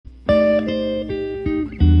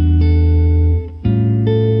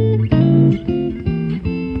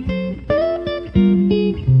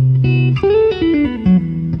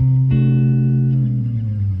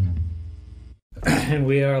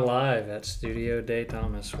Studio Day,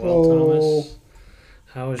 Thomas. Well, Oh. Thomas,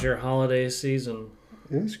 how was your holiday season?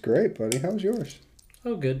 It was great, buddy. How was yours?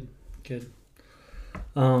 Oh, good.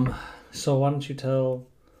 So why don't you tell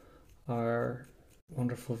our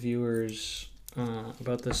wonderful viewers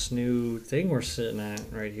about this new thing we're sitting at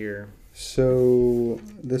right here? So,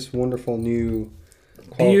 this wonderful new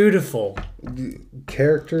Beautiful.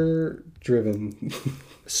 character-driven.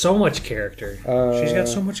 So much character. She's got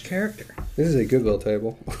so much character. This is a Goodwill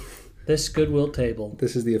table. This Goodwill table.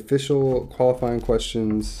 This is the official qualifying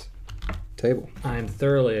questions table. I'm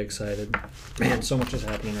thoroughly excited. Man, so much is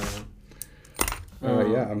happening right now.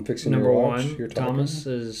 Yeah, I'm fixing Number your watch. one, You're talking. Thomas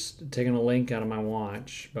is taking a link out of my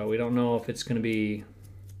watch, but we don't know if it's going to be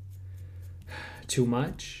too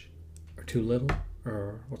much or too little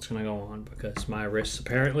or what's going to go on because my wrists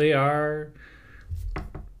apparently are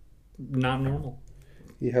not normal.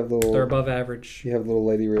 You have They're little. above average. You have little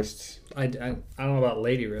lady wrists. I don't know about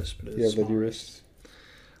lady wrists, but You it's have lady small. wrists.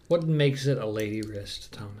 What makes it a lady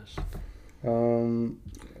wrist, Thomas?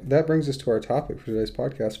 That brings us to our topic for today's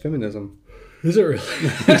podcast: feminism. Is it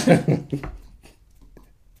really?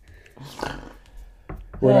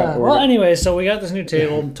 Well, anyway, so we got this new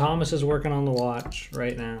table. Thomas is working on the watch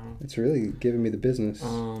right now. It's really giving me the business.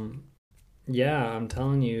 Yeah, I'm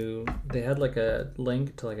telling you, they had like a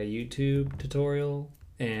link to like a YouTube tutorial,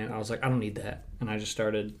 and I was like, I don't need that, and I just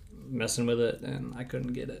started messing with it, and I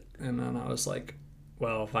couldn't get it, and then I was like,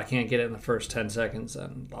 well, if I can't get it in the first 10 seconds,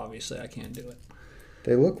 then obviously I can't do it.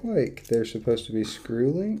 They look like they're supposed to be screw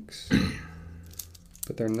links,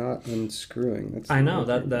 but they're not unscrewing. That's I know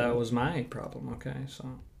that was my problem. Okay,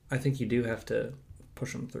 so I think you do have to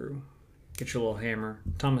push them through. Get your little hammer.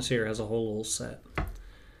 Thomas here has a whole little set,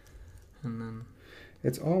 and then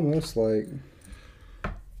It's almost like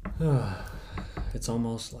it's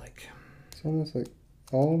almost like.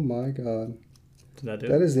 oh my god. Did I do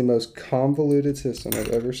That it? is the most convoluted system I've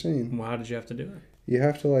ever seen. Well, how did you have to do it? You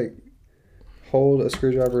have to like hold a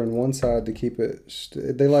screwdriver in one side to keep it.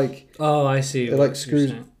 They like Oh, I see. It, what like, you're screws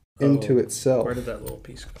saying. into Oh, itself. Where did that little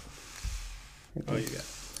piece go? Oh, you got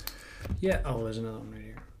it. Yeah. Oh, there's another one right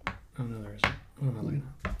here. Oh, no, there isn't. What am I looking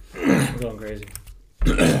at? I'm going crazy.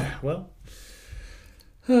 Well.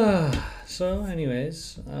 So,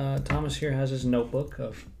 anyways, Thomas here has his notebook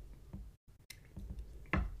of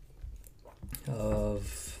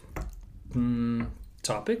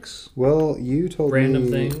topics. Well, you told Random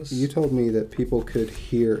me things. You told me that people could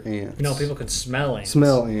hear ants. No, people can smell ants.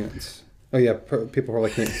 Smell ants. Oh yeah, people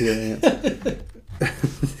probably can't hear ants.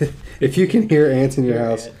 If you can hear ants in your Hear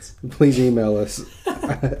house, ants. please email us.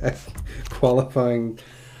 Qualifying.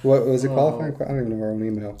 What was it? Oh. Qualifying. I don't even know our own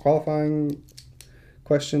email. Qualifying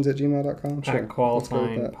questions@gmail.com. Sure. At Let's go with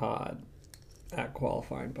qualifying that. pod. At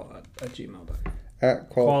qualifying pod at gmail.com. At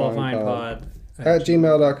Qualifying qualifying pod at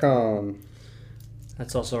gmail.com.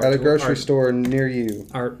 That's also At a tw- grocery store near you.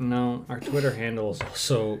 Our Twitter handle is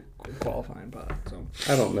also qualifying pod. So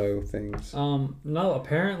I don't know things. no,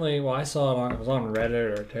 apparently, well, I saw it was on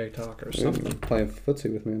Reddit or TikTok or something. Playing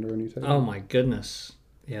footsie with me under a new table. Oh my goodness,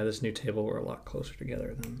 yeah, this new table we're a lot closer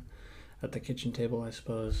together than at the kitchen table, I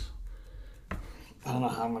suppose. I don't know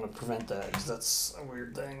how I'm gonna prevent that because that's a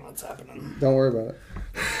weird thing that's happening. Don't worry about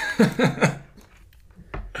it.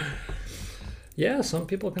 Yeah, some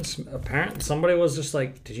people can. Apparently, somebody was just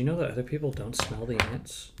like, "Did you know that other people don't smell the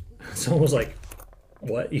ants?" Someone was like,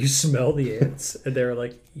 "What? You smell the ants?" And they were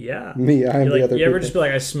like, "Yeah." Me, I am You're the like, other you ever people. just be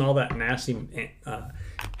like, "I smell that nasty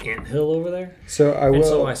ant hill over there"? So I will. And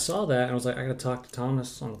so I saw that and I was like, I got to talk to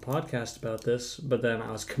Thomas on the podcast about this. But then I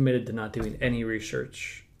was committed to not doing any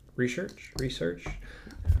research. I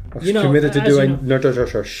was You know, committed to as doing. you No.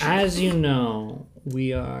 As you know,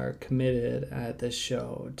 we are committed at this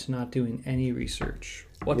show to not doing any research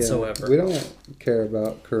whatsoever. We don't care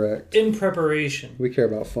about correct. In preparation. We care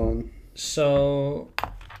about fun. So,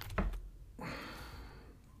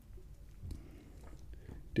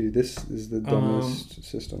 Dude, this is the dumbest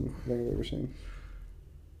system I've ever seen.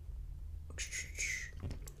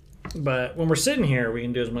 but when we're sitting here, we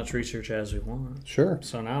can do as much research as we want. Sure.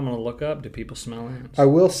 So now I'm going to look up, do people smell ants? I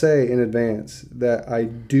will say in advance that I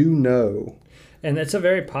do know. And it's a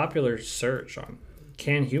very popular search on,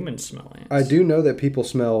 can humans smell ants? I do know that people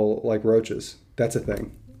smell like roaches. That's a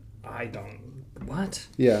thing. I don't. What?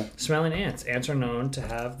 Yeah. Smelling ants. Ants are known to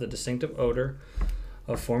have the distinctive odor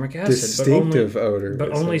of formic acid. Distinctive odor. But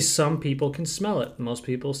it only says. some people can smell it. Most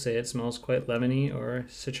people say it smells quite lemony or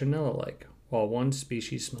citronella-like, while one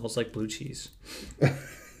species smells like blue cheese.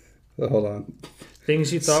 Hold on.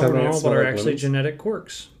 Things you thought Some were ants normal but smell are like actually lemons? genetic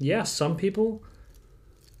quirks. Yeah, some people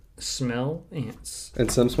smell ants.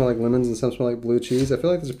 And some smell like lemons and some smell like blue cheese. I feel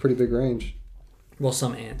like there's a pretty big range. Well,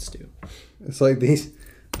 some ants do. It's like these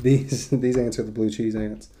ants are the blue cheese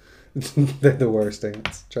ants. They're the worst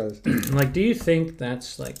ants. Try this. Like, do you think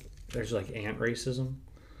that's like there's like ant racism?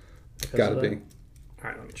 Gotta be. All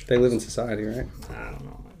right, let me try. They live in society, right? I don't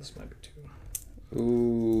know. This might be too.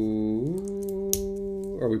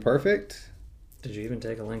 Ooh, are we perfect? Did you even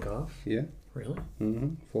take a link off? Yeah. Really?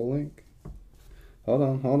 Full link. Hold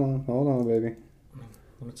on, baby.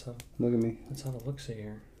 Let's have. Look at me. Let's have a look. See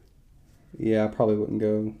here. Yeah, I probably wouldn't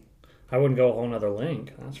go. I wouldn't go a whole nother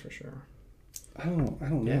link. That's for sure. I don't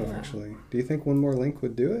know Yeah. actually. Do you think one more link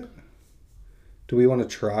would do it? Do we want to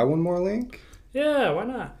try one more link? Yeah, why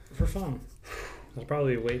not? For fun. That's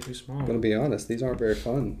probably way too small. I'm gonna be honest. These aren't very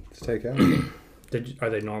fun to take out. Are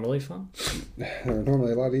they normally fun? They're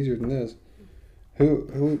normally a lot easier than this. Who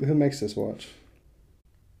makes this watch?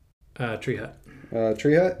 Tree Hut.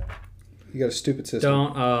 Tree Hut. You got a stupid system.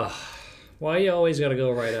 Don't. Why you always got to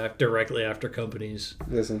go directly after companies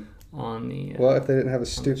Listen. on the? Well, if they didn't have a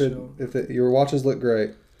stupid, your watches look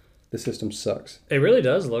great, the system sucks. It really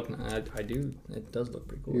does look. I do. It does look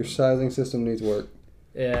pretty cool. Your sizing system needs work.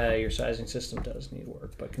 Yeah, your sizing system does need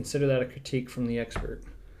work, but consider that a critique from the expert.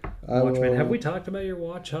 I Watchman, will- have we talked about your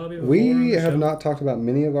watch hobby before? on We the have show? not talked about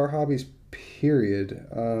many of our hobbies. Period.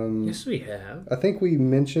 Yes, we have. I think we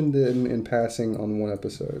mentioned them in passing on one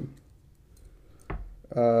episode.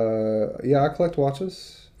 Yeah, I collect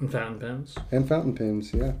watches And fountain pens. and fountain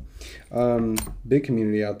pens. Yeah, big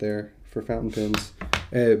community out there for fountain pens.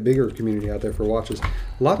 A bigger community out there for watches.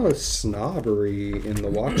 A lot of snobbery in the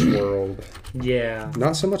watch world. Yeah.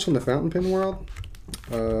 Not so much in the fountain pen world.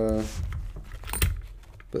 But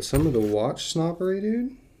some of the watch snobbery,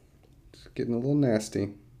 dude, it's getting a little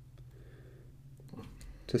nasty.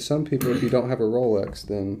 To some people, if you don't have a Rolex,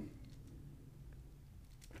 then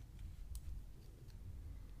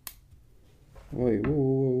wait,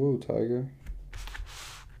 whoa, Tiger.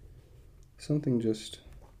 Something just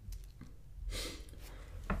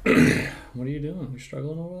What are you doing? You're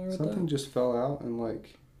struggling over there with something just fell out and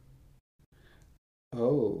like.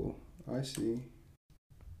 Oh, I see.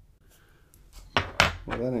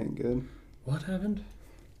 Well, that ain't good. that? What happened?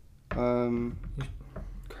 Crap.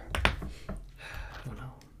 Oh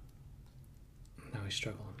no. Now he's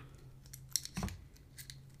struggling.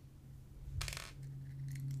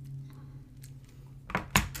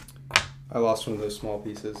 I lost one of those small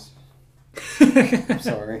pieces. I'm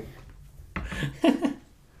sorry.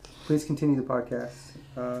 Please continue the podcast.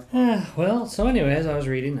 Well, so anyways, I was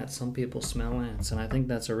reading that some people smell ants, and I think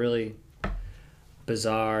that's a really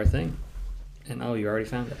bizarre thing. And oh, you already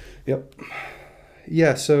found it. Yep.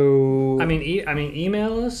 Yeah. So. I mean,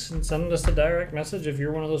 email us and send us a direct message if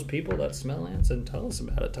you're one of those people that smell ants, and tell us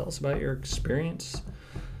about it. Tell us about your experience.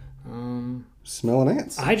 Smelling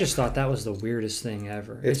ants. I just thought that was the weirdest thing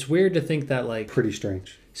ever. It's weird to think that like Pretty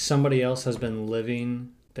strange. somebody else has been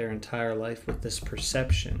living their entire life with this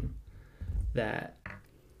perception that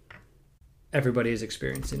everybody is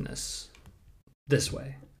experiencing this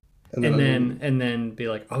way. And then be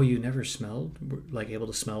like, oh, you never smelled, like able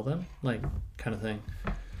to smell them, like kind of thing.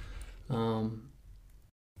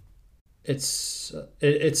 It's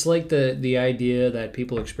like the idea that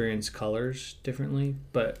people experience colors differently,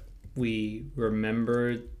 but we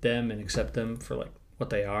remember them and accept them for like what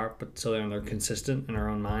they are, but so they're consistent in our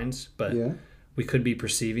own minds. But yeah, we could be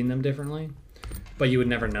perceiving them differently, but you would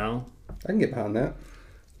never know. I can get behind that.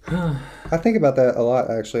 I think about that a lot,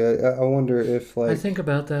 actually. I wonder if like I think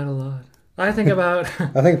about that a lot. I think about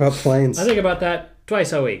I think about planes. I think about that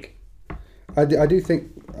twice a week. I do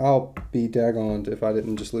think I'll be daggone if I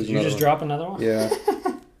didn't just lose Did you another just one. drop another one? Yeah.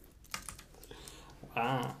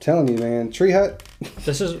 Wow. Telling you, man. Tree Hut.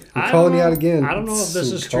 This is I'm calling you out again. I don't know if this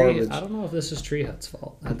Some is Tree. garbage. I don't know if this is Tree Hut's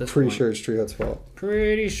fault at this Pretty point. sure it's Tree Hut's fault.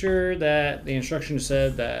 Pretty sure that the instructions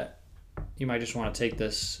said that you might just want to take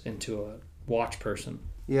this into a watch person.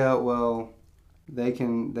 Yeah, well, they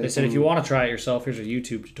can. They said if you want to try it yourself, here's a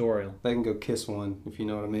YouTube tutorial. They can go kiss one, if you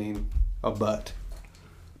know what I mean. A butt.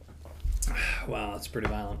 Wow, that's pretty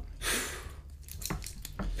violent.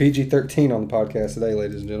 PG-13 on the podcast today,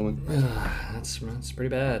 ladies and gentlemen. That's pretty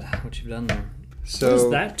bad what you've done there. So What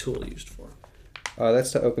is that tool used for?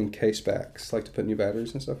 That's to open case backs, like to put new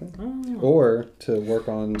batteries and stuff in, Oh, or to work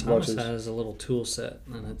on Thomas watches. has a little tool set,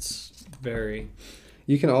 and it's very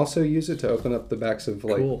You can also use it to open up the backs of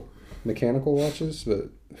like cool. mechanical watches, but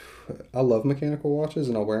I love mechanical watches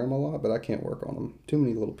and I wear them a lot, but I can't work on them. Too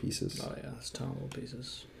many little pieces. Oh yeah, it's a ton of little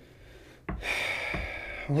pieces.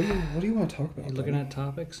 What do you want to talk about? You looking buddy? at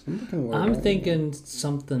topics? I'm thinking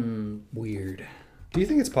something weird. Do you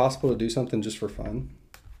think it's possible to do something just for fun?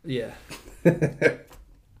 Yeah. All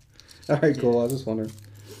right, cool. I was just wondering.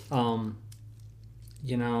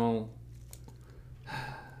 you know,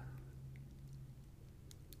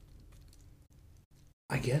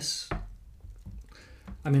 I guess.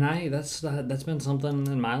 I mean, that's been something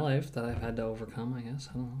in my life that I've had to overcome. I guess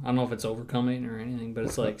I don't know if it's overcoming or anything, but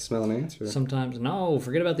it's like smelling ants. Or? Sometimes no,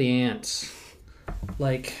 forget about the ants.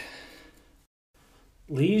 Like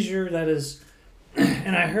leisure that is,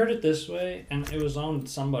 and I heard it this way, and it was on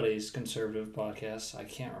somebody's conservative podcast. I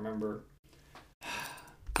can't remember.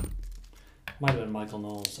 Might have been Michael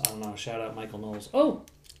Knowles. I don't know. Shout out Michael Knowles. Oh.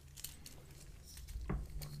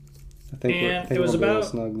 I think it was about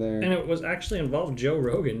snug there. And it was actually involved Joe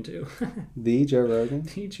Rogan too. The Joe Rogan?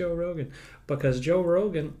 The Joe Rogan. Because Joe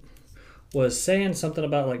Rogan was saying something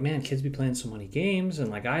about like, man, kids be playing so many games,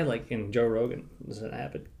 and like and Joe Rogan was an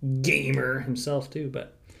avid gamer himself too,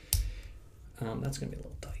 but that's gonna be a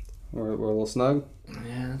little tight. We're a little snug?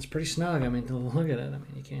 Yeah, it's pretty snug. I mean, look at it. I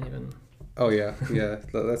mean, you can't even. Oh yeah.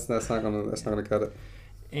 That's not gonna cut it.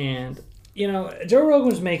 And you know, Joe Rogan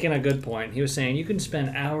was making a good point. He was saying you can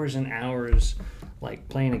spend hours and hours like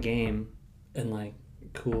playing a game and like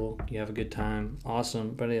cool, you have a good time,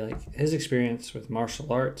 awesome. But like his experience with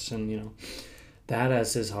martial arts and, you know, that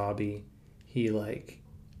as his hobby, he like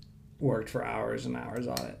worked for hours and hours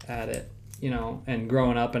on it at it, you know, and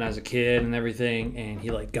growing up and as a kid and everything, and he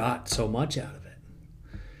like got so much out of it.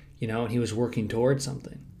 You know, and he was working towards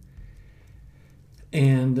something.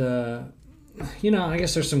 And you know, I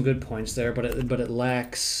guess there's some good points there, but it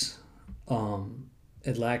lacks an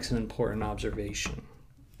important observation,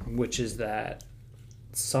 which is that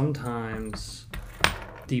sometimes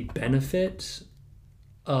the benefit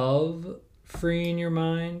of freeing your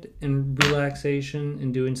mind and relaxation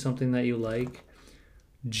and doing something that you like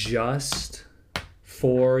just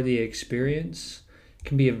for the experience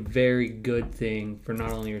can be a very good thing for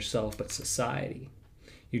not only yourself but society.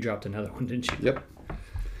 You dropped another one, didn't you? Yep.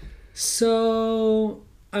 So,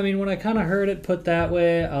 I mean, when I kind of heard it put that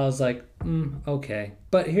way, I was like, okay.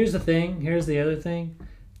 But here's the other thing.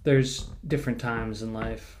 There's different times in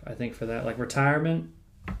life, I think, for that. Like retirement,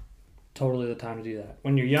 totally the time to do that.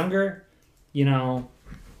 When you're younger, you know,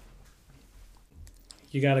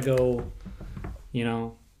 you got to go, you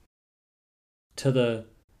know, to the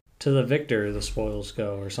victor the spoils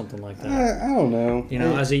go, or something like that. I don't know. You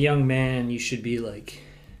know, as a young man, you should be like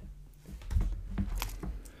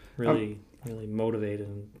really motivated.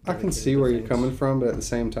 And I can see where you're coming from, but at the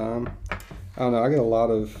same time, I don't know. I get a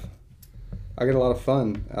lot of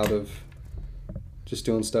fun out of just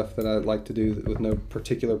doing stuff that I like to do with no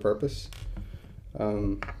particular purpose. I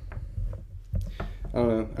don't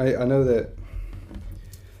know. I know that,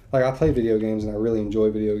 like, I play video games and I really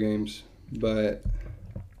enjoy video games, but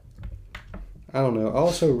I don't know. I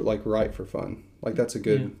also like write for fun. Like that's a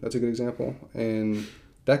good example, and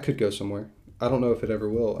that could go somewhere. I don't know if it ever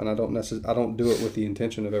will, and I don't do it with the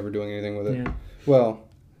intention of ever doing anything with it. Yeah. Well,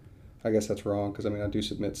 I guess that's wrong because I mean I do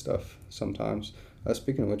submit stuff sometimes.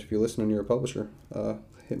 Speaking of which, if you listen and you're a publisher,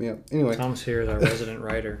 hit me up. Anyway, Tom's here, our resident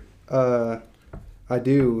writer. I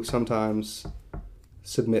do sometimes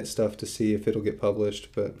submit stuff to see if it'll get published,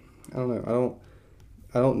 but I don't know.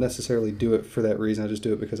 I don't necessarily do it for that reason. I just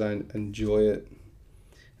do it because I enjoy it.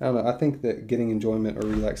 I don't know. I think that getting enjoyment or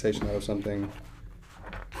relaxation out of something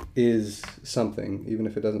is something, even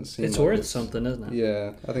if it doesn't seem it's like worth something, isn't it?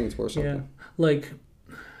 Yeah, I think it's worth something. Yeah. Like,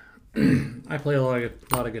 I play a lot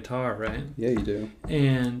of guitar, right? Yeah, you do.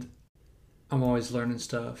 And I'm always learning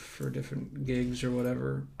stuff for different gigs or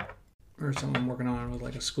whatever, or something I'm working on with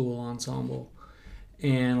like a school ensemble.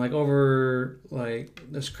 And like over like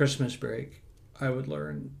this Christmas break, I would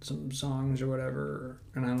learn some songs or whatever,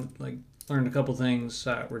 and I like learned a couple things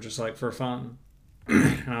that were just like for fun.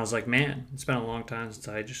 And I was like, man, it's been a long time since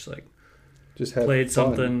I just played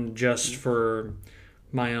something just for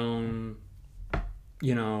my own,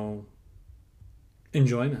 you know,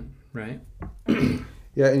 enjoyment, right?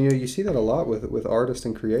 Yeah, and you see that a lot with artists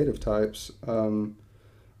and creative types, that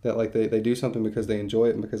like they do something because they enjoy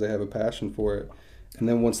it and because they have a passion for it. And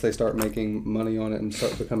then once they start making money on it and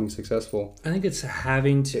start becoming successful, I think it's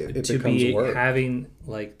having to be work. having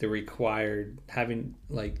like the required having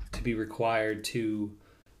like to be required to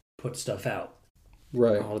put stuff out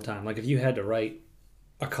right all the time. Like if you had to write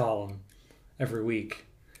a column every week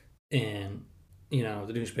in, you know,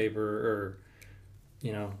 the newspaper or,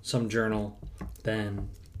 you know, some journal, then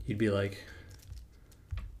you'd be like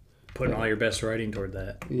putting all your best writing toward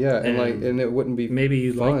that. Yeah, and it wouldn't be maybe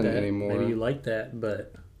you fun like that anymore. Maybe you like that,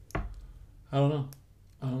 but I don't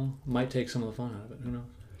know. Might take some of the fun out of it. Who knows?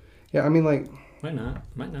 Yeah, I mean, like might not.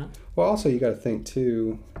 Well, also you got to think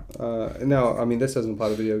too. Now, I mean, this doesn't apply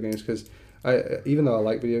to video games because Even though I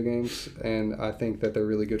like video games and I think that they're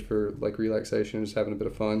really good for like relaxation and just having a bit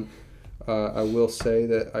of fun, I will say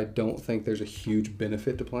that I don't think there's a huge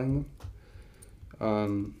benefit to playing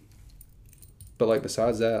them. But like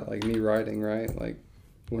besides that, like me writing, right? Like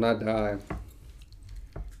when I die,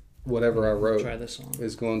 whatever I wrote Try this one.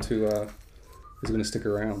 is going to stick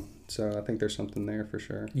around. So I think there's something there for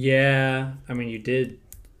sure. Yeah, I mean,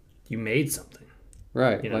 you made something.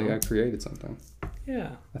 Right, You like know? I created something.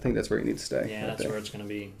 Yeah. I think that's where you need to stay. Yeah, right that's there. where it's going to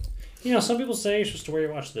be. You know, some people say you're supposed to wear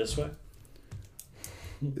your watch this way.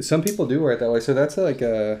 Some people do wear it that way. So that's like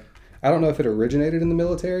I don't know if it originated in the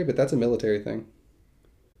military, but that's a military thing.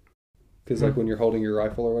 Because like when you're holding your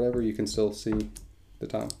rifle or whatever, you can still see the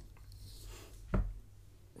time.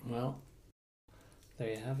 Well,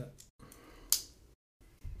 there you have it.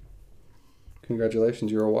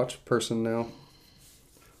 Congratulations, you're a watch person now.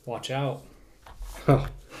 Watch out. Oh,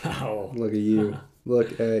 Ow. look at you.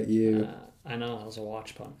 Look at you. I know, that was a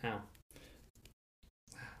watch pun. Ow.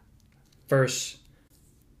 First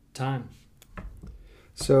time.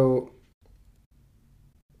 So,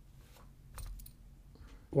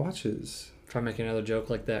 watches. Try making another joke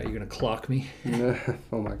like that, you're going to clock me.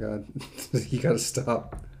 Oh my god. You gotta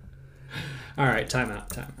stop. All right, time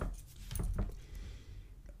out.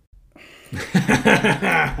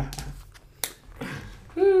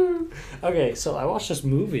 Okay, so I watched this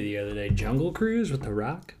movie the other day, Jungle Cruise with The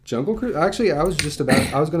Rock. Jungle Cruise? Actually, I was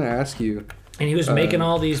going to ask you. And he was making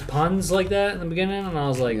all these puns like that in the beginning, and I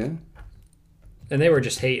was like, Yeah. and they were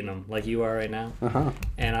just hating him like you are right now. Uh-huh.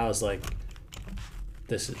 And I was like,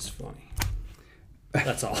 this is funny.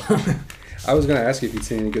 That's all. I was going to ask you if you'd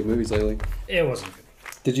seen any good movies lately. It wasn't good.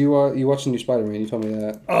 Did you you watched the new Spider-Man? You told me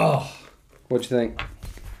that. Oh. What'd you think?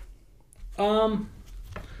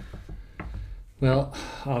 Well,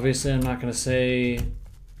 obviously I'm not going to say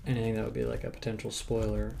anything that would be like a potential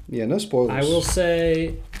spoiler. Yeah, no spoilers. I will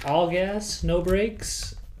say all gas, no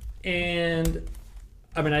brakes, and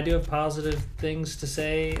I mean I do have positive things to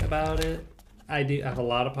say about it. I do have a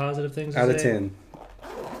lot of positive things to Out say. of 10.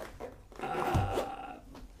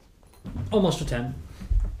 Almost a 10.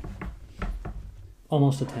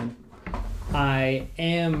 Almost a 10.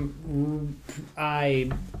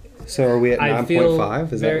 So are we at I feel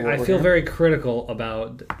 9.5? Is very, that what I we're feel at? very critical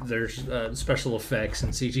about their special effects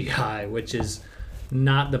and CGI, which is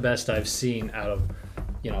not the best I've seen out of,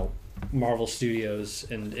 Marvel Studios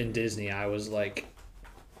and Disney. I was like,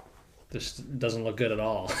 this doesn't look good at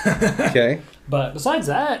all. Okay. But besides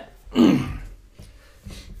that,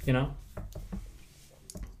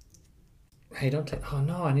 hey, don't take. Oh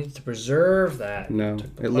no, I needed to preserve that. No,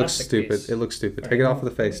 Took the it looks plastic stupid. piece. It looks stupid. All Take it right, off of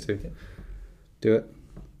the face too. Do it.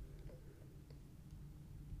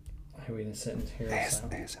 Are we gonna sit in here in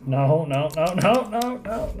silence? ASMR. No.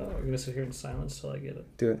 We're gonna sit here in silence till I get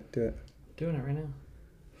it. Do it. Do it. Doing it right now.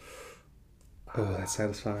 Oh, that's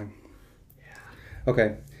satisfying. Yeah.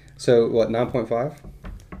 Okay. So what? 9.5.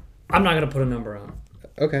 I'm not gonna put a number on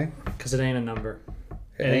Okay. because it ain't a number.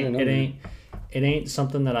 It ain't a number. It ain't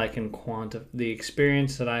something that I can quantify. The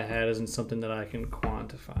experience that I had isn't something that I can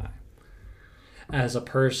quantify. As a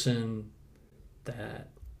person that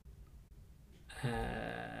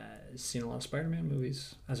has seen a lot of Spider-Man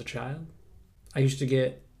movies as a child, I used to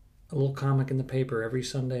get a little comic in the paper every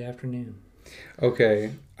Sunday afternoon.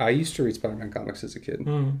 Okay. I used to read Spider-Man comics as a kid.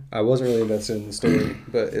 Mm. I wasn't really invested in the story,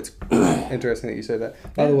 but it's interesting that you say that.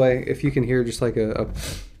 By the way, if you can hear just like a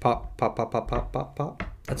pop, pop, pop, pop, pop, pop, pop,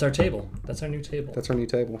 That's our table. That's our new table. that's our new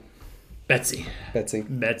table. Betsy.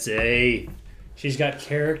 Betsy. She's got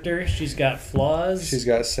character. She's got flaws. She's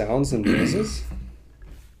got sounds and noises.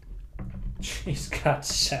 She's got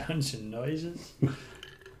sounds and noises.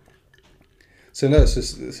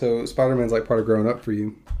 So Spider-Man's like part of growing up for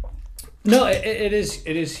you. No, it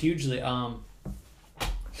is hugely. Well,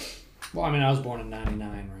 I mean, I was born in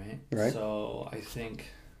 '99, right? Right. So I think,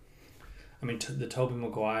 the Tobey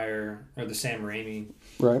Maguire or the Sam Raimi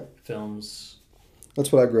Right. films.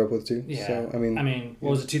 That's what I grew up with too. Yeah. So, I mean,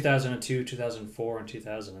 what was it? 2002, 2004, and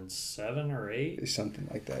 2007 or 8? something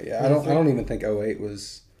like that. Yeah. I don't even think 08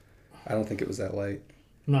 was. I don't think it was that late.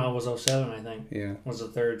 No, it was 07, I think. Yeah. Was the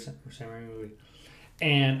third Sam Raimi movie,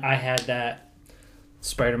 and I had that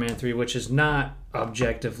Spider-Man 3, which is not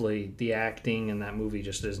objectively, the acting in that movie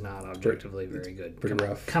just is not objectively very good. Pretty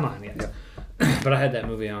rough. Come on, yes. Yeah. But I had that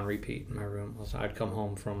movie on repeat in my room. So I'd come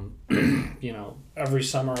home from, every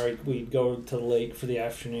summer we'd go to the lake for the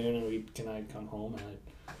afternoon, and I'd come home, and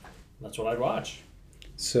that's what I'd watch.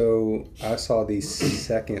 So I saw the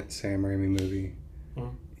second Sam Raimi movie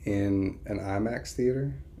Mhm. in an IMAX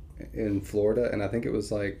theater in Florida, and I think it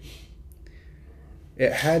was like,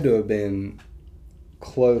 it had to have been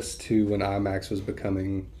close to when IMAX was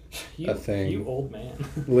becoming a thing. You old man.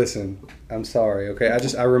 Listen, I'm sorry. Okay,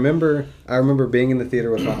 I remember being in the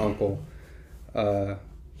theater with my uncle.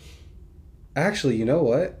 Actually, you know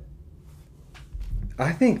what?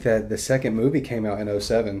 I think that the second movie came out in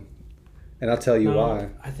 2007, and I'll tell you why.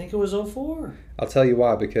 I think it was 2004. I'll tell you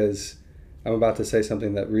why, because I'm about to say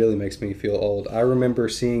something that really makes me feel old. I remember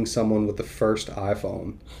seeing someone with the first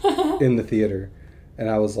iPhone in the theater, and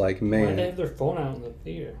I was like, man. Why'd they have their phone out in the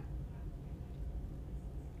theater?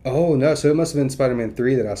 Oh, no, so it must have been Spider-Man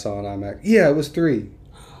 3 that I saw in IMAX. Yeah, it was 3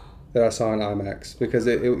 that I saw in IMAX, because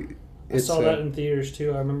I saw that in theaters,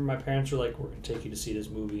 too. I remember my parents were like, we're going to take you to see this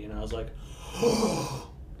movie, and I was like,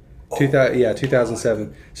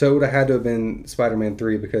 2007. So it would have had to have been Spider-Man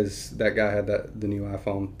 3 because that guy had the new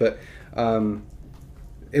iPhone. But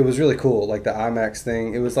it was really cool, like the IMAX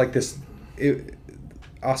thing. It was like this.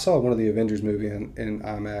 I saw one of the Avengers movie in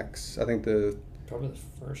IMAX. I think probably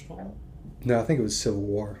the first one. No, I think it was Civil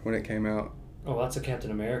War when it came out. Oh, that's a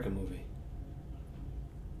Captain America movie.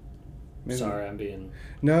 Maybe. Sorry, I'm being.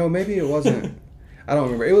 No, maybe it wasn't. I don't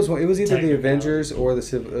remember. It was either the Avengers or the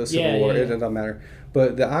Civil War. Yeah. It doesn't matter.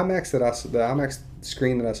 But the IMAX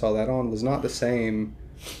screen that I saw that on was not the same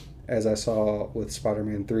as I saw with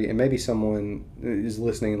Spider-Man 3. And maybe someone is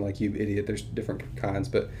listening like, you idiot. There's different kinds,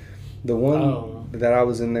 but the one that I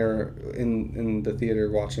was in there in the theater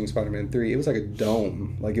watching Spider-Man 3, it was like a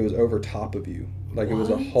dome. Like it was over top of you. Like it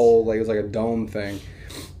was a whole, like it was like a dome thing.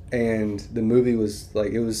 And the movie was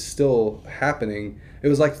like, it was still happening. It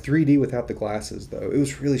was like 3D without the glasses, though. It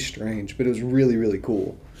was really strange, but it was really, really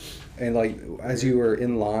cool. And like, as you were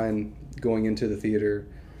in line going into the theater,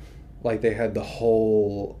 like they had the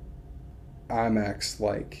whole IMAX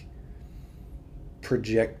like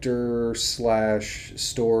projector /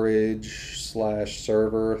 storage /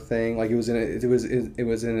 server thing. Like it was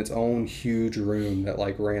in its own huge room that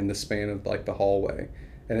like ran the span of like the hallway.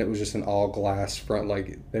 And it was just an all glass front,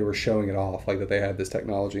 like they were showing it off, like that they had this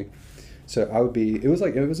technology. So it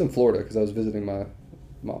was in Florida because I was visiting my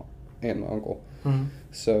aunt and my uncle. Mm-hmm.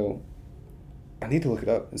 So I need to look it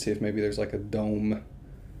up and see if maybe there's like a dome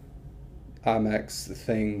IMAX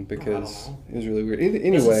thing because it was really weird. Anyway,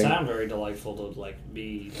 it doesn't sound very delightful to like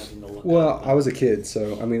be having to look. Well, I was a kid,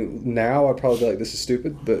 so I mean, now I'd probably be like, "This is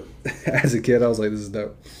stupid," but as a kid, I was like, "This is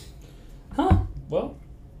dope." Huh? Well.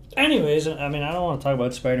 Anyways, I mean, I don't want to talk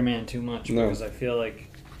about Spider-Man too much because I feel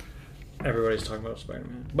like everybody's talking about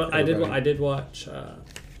Spider-Man. But I did watch. I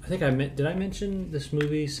think did I mention this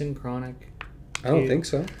movie Synchronic? I don't think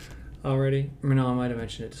so. Already? No, I might have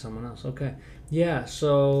mentioned it to someone else. Okay. Yeah.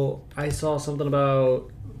 So I saw something online.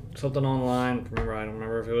 I don't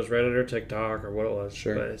remember if it was Reddit or TikTok or what it was.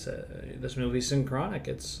 Sure. But it's this movie Synchronic.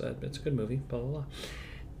 It's a good movie. Blah blah blah.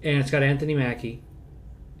 And it's got Anthony Mackie.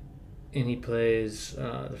 And he plays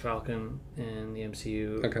the Falcon in the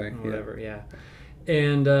MCU. Okay. Whatever, yeah.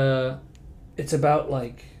 And it's about,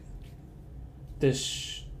 like,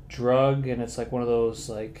 this drug, and it's, like, one of those,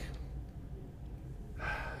 like...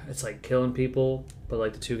 It's, like, killing people, but,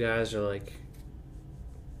 like, the two guys are, like,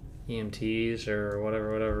 EMTs or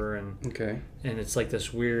whatever, and... Okay. And it's, like,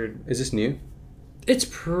 this weird... Is this new? It's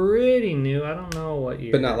pretty new. I don't know what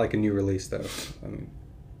year. But not, like, a new release, though. I mean...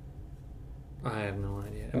 I have no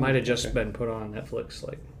idea. It might have just been put on Netflix,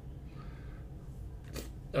 like,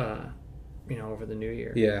 over the new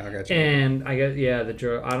year. Yeah, I got you. And I guess, the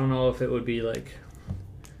drug. I don't know if it would be like.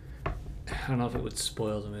 I don't know if it would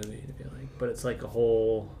spoil the movie to be like, but it's like a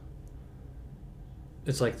whole.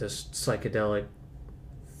 It's like this psychedelic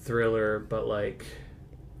thriller, but like.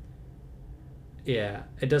 Yeah,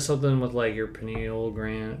 it does something with like your pineal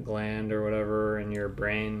gland or whatever in your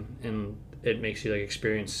brain, and it makes you like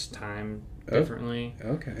experience time differently.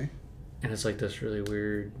 Okay. And it's like this really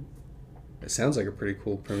weird... It sounds like a pretty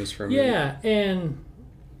cool premise for a movie. Yeah, and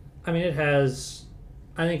I mean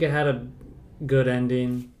I think it had a good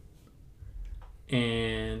ending,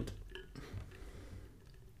 and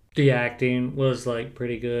the acting was like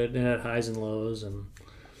pretty good. It had highs and lows, and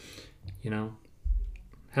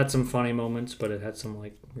had some funny moments, but it had some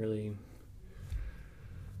like really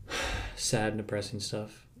sad and depressing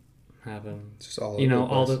stuff happen. Just all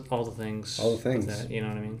all the things. All the things. That, you know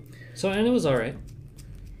what I mean? So, and it was all right.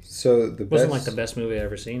 So it wasn't like the best movie I've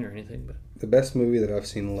ever seen or anything, but the best movie that I've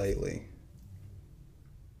seen lately,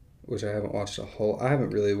 which I haven't watched I haven't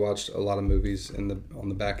really watched a lot of movies on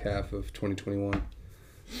the back half of 2021.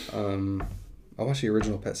 I watched the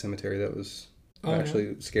original Pet Sematary. That was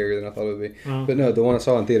actually scarier than I thought it would be. Oh. But no, the one I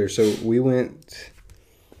saw in theater. So we went.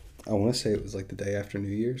 I want to say it was like the day after New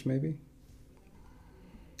Year's, maybe.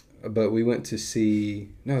 But we went to see...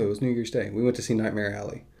 No, it was New Year's Day. We went to see Nightmare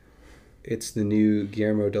Alley. It's the new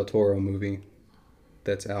Guillermo del Toro movie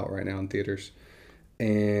that's out right now in theaters.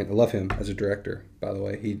 And I love him as a director, by the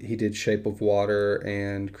way. He did Shape of Water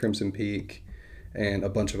and Crimson Peak and a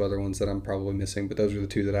bunch of other ones that I'm probably missing, but those are the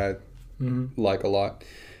two that I like a lot.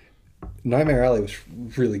 Nightmare Alley was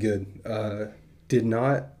really good. So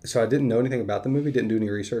I didn't know anything about the movie, didn't do any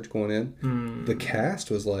research going in. The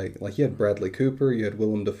cast was like you had Bradley Cooper, you had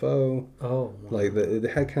Willem Dafoe. Oh, wow. Like it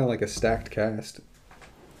had kind of like a stacked cast.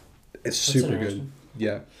 It's super good.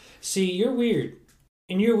 Yeah. See, you're weird.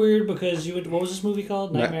 And you're weird because you would. What was this movie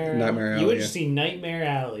called? Nightmare Alley. You went to see Nightmare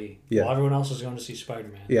Alley. Yeah. While everyone else was going to see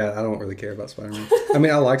Spider-Man. Yeah, I don't really care about Spider-Man. I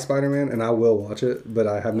mean, I like Spider-Man and I will watch it, but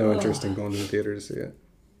I have no interest in going to the theater to see it.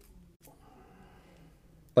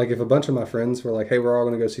 Like, if a bunch of my friends were like, "Hey, we're all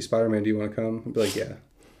going to go see Spider-Man. Do you want to come?" I'd be like, "Yeah,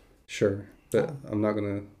 sure," but I'm not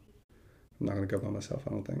gonna go by myself. I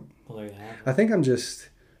don't think. Well, there you have it. I think I'm just.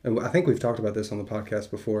 And I think we've talked about this on the podcast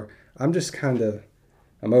before. I'm just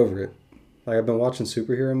I'm over it. Like, I've been watching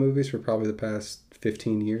superhero movies for probably the past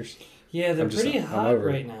 15 years. Yeah, they're pretty hot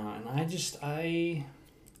right now, and I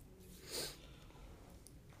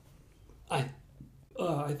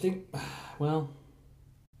think, well,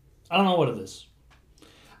 I don't know what it is.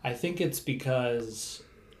 I think it's because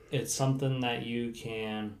it's something that you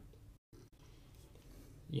can,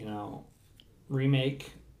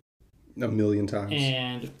 remake A million times.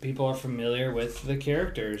 and people are familiar with the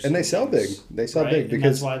characters. And they sell big. They sell big because... And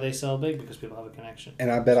that's why they sell big, because people have a connection.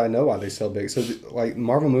 And I bet I know why they sell big. So, like,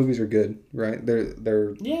 Marvel movies are good, right?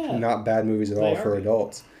 They're not bad movies at all for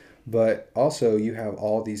adults. But also, you have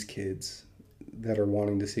all these kids that are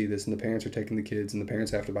wanting to see this, and the parents are taking the kids, and the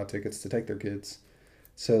parents have to buy tickets to take their kids.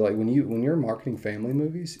 So, like, when you're marketing family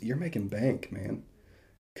movies, you're making bank, man.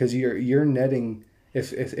 Because you're netting...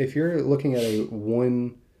 If you're looking at a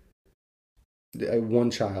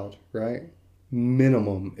one child, right?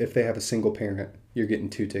 Minimum, if they have a single parent, you're getting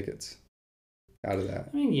 2 tickets out of that.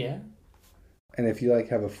 I mean, yeah. And if you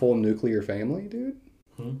have a full nuclear family, dude,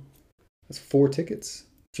 that's 4 tickets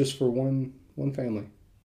just for one family.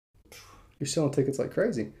 You're selling tickets like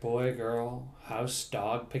crazy. Boy, girl, house,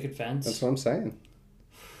 dog, picket fence. That's what I'm saying.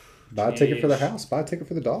 Buy a ticket for the house. Buy a ticket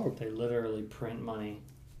for the dog. They literally print money.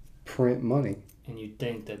 Print money. And you'd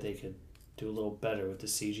think that they could do a little better with the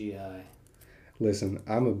CGI. Listen,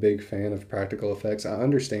 I'm a big fan of practical effects. I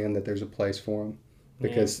understand that there's a place for them.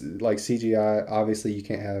 Because, like, CGI, obviously you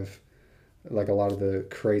can't have, like, a lot of the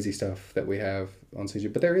crazy stuff that we have on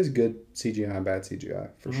CGI. But there is good CGI and bad CGI,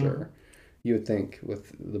 for sure. You would think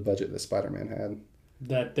with the budget that Spider-Man had.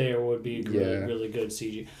 That there would be really, really good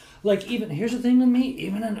CGI. Like, here's the thing with me.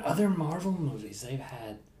 Even in other Marvel movies, they've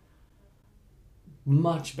had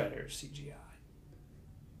much better CGI.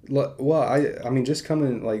 Well, I mean, just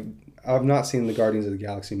coming, like, I've not seen the Guardians of the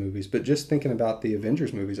Galaxy movies, but just thinking about the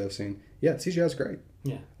Avengers movies I've seen, CGI is great.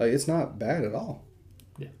 Yeah. Like, it's not bad at all.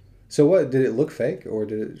 Yeah. So what, did it look fake, or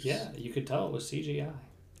did it just... Yeah, you could tell it was CGI.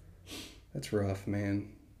 That's rough, man.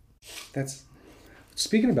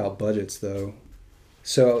 Speaking about budgets, though,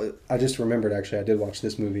 so I just remembered, actually, I did watch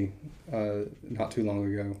this movie not too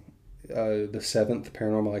long ago. The 7th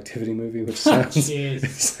Paranormal Activity movie, which sounds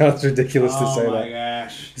ridiculous to say that. Oh my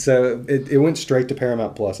gosh. So it went straight to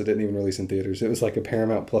Paramount Plus. It didn't even release in theaters. It was like a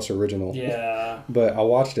Paramount Plus original. Yeah. But I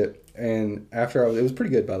watched it, and it was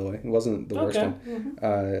pretty good, by the way. It wasn't the worst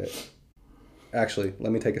one. Actually,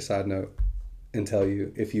 let me take a side note and tell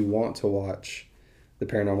you, if you want to watch the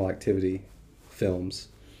Paranormal Activity films,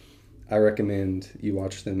 I recommend you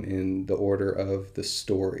watch them in the order of the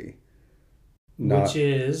story. Which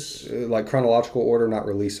is? Like chronological order, not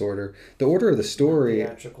release order. The order of the story...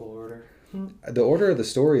 Theatrical order. The order of the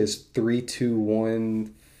story is 3, 2,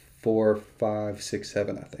 1, 4, 5, 6,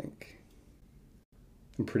 7, I think.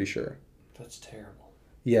 I'm pretty sure. That's terrible.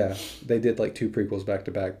 Yeah, they did like 2 prequels back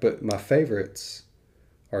to back. But my favorites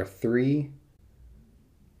are 3...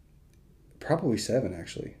 Probably 7,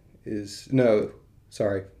 actually.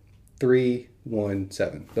 3, 1,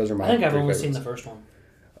 7. Those are my I think I've only favorites. seen the first one.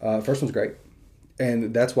 First one's great.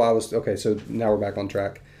 And that's why I was... Okay, so now we're back on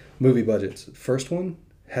track. Movie budgets. First one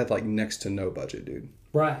had like next to no budget, dude.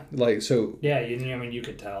 Right. Like, so... Yeah, you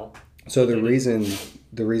could tell. So the reason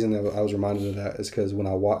that I was reminded of that is because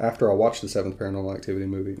after I watched the 7th Paranormal Activity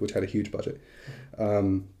movie, which had a huge budget,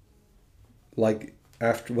 like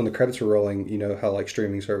after when the credits were rolling, you know how like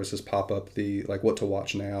streaming services pop up the like what to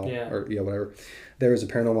watch now or whatever. There was a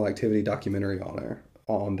Paranormal Activity documentary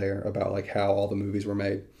on there about like how all the movies were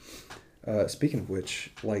made. Speaking of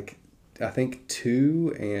which, like I think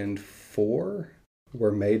 2 and 4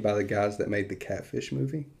 were made by the guys that made the Catfish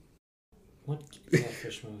movie. What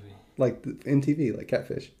Catfish movie? Like MTV, like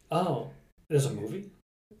Catfish. Oh, there's a movie?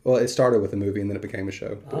 Well, it started with a movie and then it became a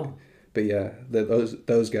show. Oh. But yeah,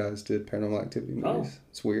 those guys did Paranormal Activity movies. Oh.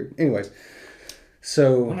 It's weird. Anyways, I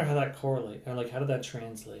so wonder how that correlate, or like how did that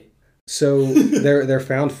translate? so they're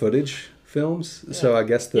found footage films. Yeah. So I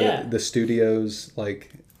guess Yeah. the studio's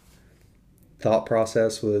like thought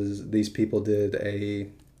process was these people did a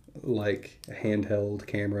handheld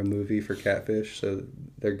camera movie for catfish, so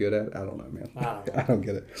they're good at it. I don't know, man. I don't know. I don't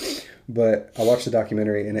get it. But I watched the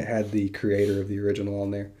documentary and it had the creator of the original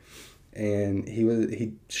on there. And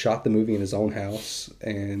he shot the movie in his own house,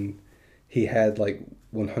 and he had like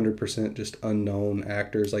 100% just unknown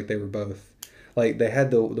actors. Like they were both like they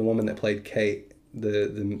had the woman that played Kate,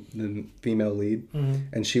 the female lead,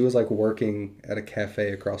 Mm-hmm. and she was like working at a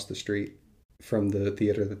cafe across the street from the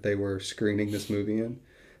theater that they were screening this movie in.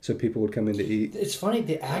 So people would come in to eat. It's funny,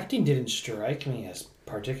 the acting didn't strike me as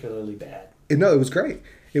particularly bad. No, it was great.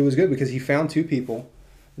 It was good because he found two people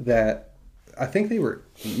that I think they were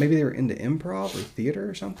into improv or theater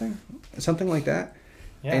or something like that.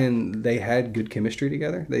 Yeah. And they had good chemistry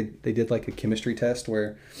together. They did like a chemistry test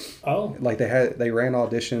where Oh. like they ran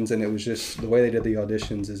auditions, and it was just the way they did the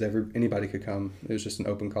auditions is anybody could come. It was just an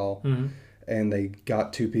open call. Mm-hmm. And they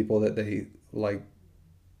got two people that they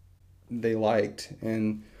liked,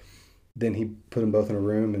 and then he put them both in a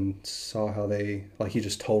room and saw how they he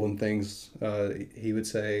just told them things. He would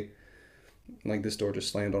say like this door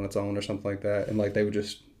just slammed on its own or something like that, and like they would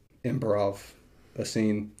just improv a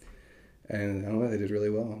scene, and I don't know, they did really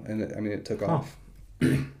well, and it took off.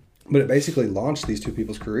 But it basically launched these two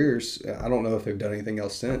people's careers. I don't know if they've done anything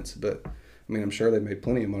else since, but I mean I'm sure they've made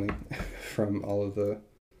plenty of money from all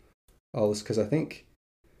this, because I think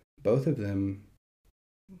both of them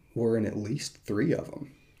were in at least 3 of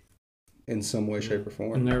them in some way, shape, or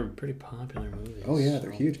form. And they're pretty popular movies. Oh yeah,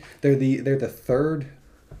 they're huge. They're the third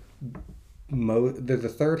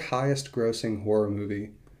highest grossing horror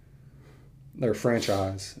movie or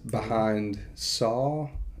franchise behind Saw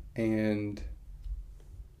and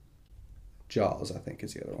Jaws, I think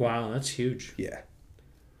is the other one. Wow, that's huge. Yeah.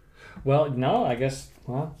 Well, no, I guess,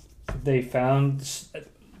 they found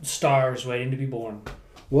stars waiting to be born.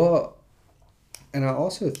 Well, and I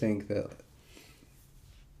also think that,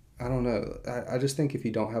 I don't know, I just think if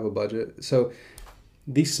you don't have a budget, so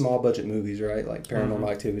these small budget movies, right, like Paranormal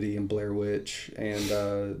Activity and Blair Witch and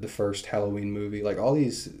the first Halloween movie, like all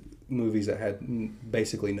these movies that had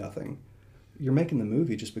basically nothing, you're making the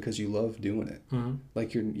movie just because you love doing it. Mm-hmm.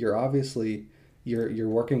 Like you're obviously you're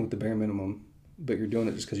working with the bare minimum, but you're doing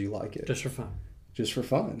it just because you like it, Just for fun. just for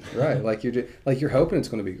fun, right? Like you're hoping it's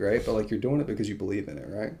going to be great, but like you're doing it because you believe in it,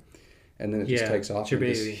 right? And then it just takes off into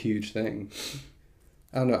this huge thing.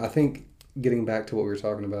 I don't know. I think getting back to what we were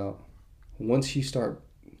talking about, once you start,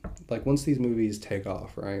 like once these movies take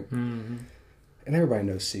off, right? Mm-hmm. And everybody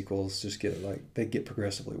knows sequels just they get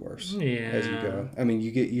progressively worse as you go. I mean,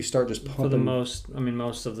 you start just pumping. Most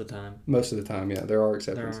of the time. Most of the time, yeah, there are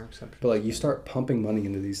exceptions. There are exceptions. But like you start pumping money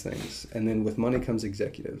into these things, and then with money comes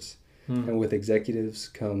executives. And with executives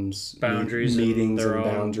comes boundaries, meetings, and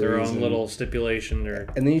boundaries, their own little stipulation, or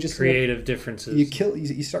and then you just creative differences.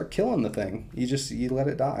 You start killing the thing. You let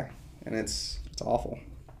it die, and it's awful.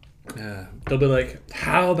 Yeah, they'll be like,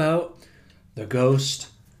 "How about the ghost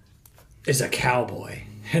is a cowboy?"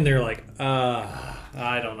 And they're like,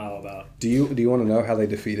 I don't know about." Do you want to know how they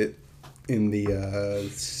defeat it in the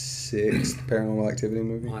 6th Paranormal Activity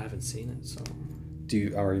movie? Well, I haven't seen it, so. Do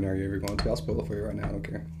you already know? Are you ever going to? I'll spoil it for you right now. I don't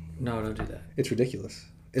care. No, don't do that. It's ridiculous.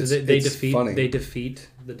 They it's defeat. funny. They defeat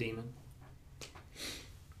the demon.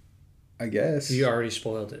 I guess. You already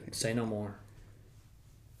spoiled it. Say no more.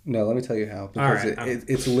 No, let me tell you how. Because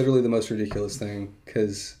it's literally the most ridiculous thing.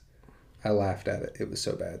 Because I laughed at it. It was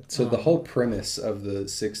so bad. So the whole premise of the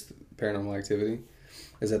 6th Paranormal Activity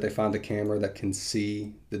is that they find a camera that can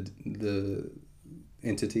see the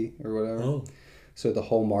entity or whatever. Oh. So the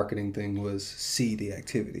whole marketing thing was see the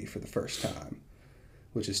activity for the first time,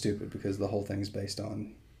 which is stupid because the whole thing's based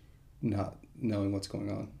on not knowing what's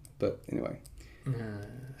going on. But anyway,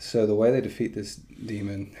 so the way they defeat this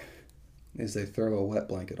demon is they throw a wet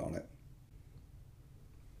blanket on it.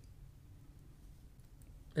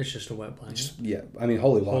 It's just a wet blanket. Yeah, I mean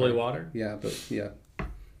holy water. Holy water? Yeah, but yeah.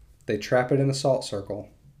 They trap it in a salt circle,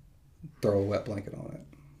 throw a wet blanket on it.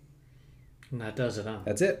 And that does it, huh?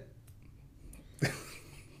 That's it.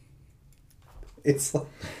 It's like...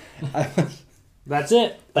 That's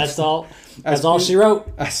it. That's all. That's all she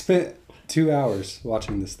wrote. I spent 2 hours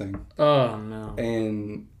watching this thing. Oh, no.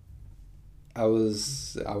 And I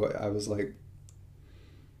was like,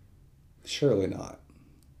 surely not.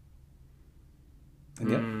 And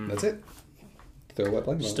yeah, that's it. Throw a wet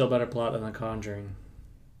blanket on it. Still better plot than The Conjuring.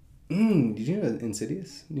 Did you know that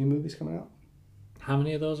Insidious new movie's coming out? How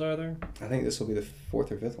many of those are there? I think this will be the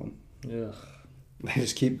 4th or 5th one. Ugh. They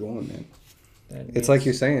just keep going, man. That It's like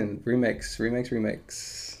you're saying, remakes.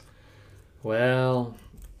 Well,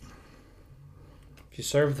 if you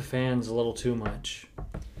serve the fans a little too much,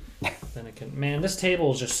 then it can. Man, this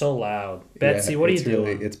table is just so loud. Betsy, what are you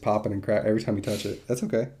doing? It's popping and crack every time you touch it. That's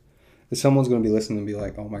okay. Someone's going to be listening and be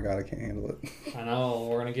like, "Oh my god, I can't handle it." I know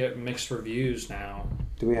we're gonna get mixed reviews now.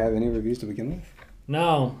 Do we have any reviews to begin with?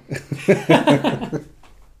 No.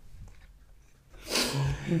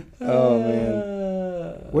 Oh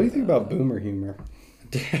man, what do you think about boomer humor?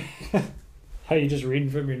 Are you just reading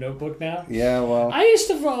from your notebook now? Yeah, well, I used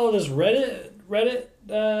to follow this Reddit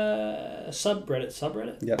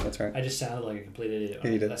subreddit. yeah, that's right. I just sounded like a complete idiot.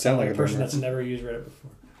 Yeah, you did. I sound like a person boomer. that's never used Reddit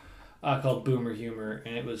before. Called Boomer Humor,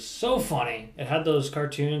 and it was so funny. It had those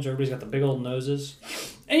cartoons where everybody's got the big old noses,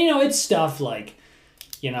 and it's stuff like,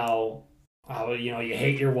 how you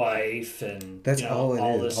hate your wife, and That's all it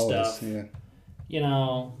all is. this All stuff. this, yeah.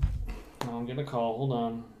 Oh, I'm getting a call. Hold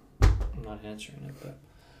on, I'm not answering it, but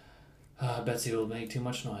Betsy will make too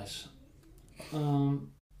much noise. Boomer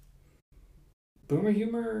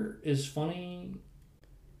humor is funny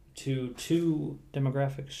to two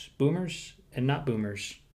demographics: boomers and not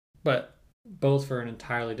boomers, but both for an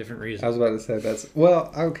entirely different reason. I was about to say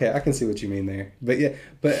okay. I can see what you mean there, but yeah,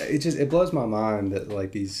 but it blows my mind that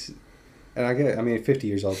like these, and I get it. I mean, 50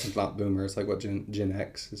 years old is not boomer. It's like what Gen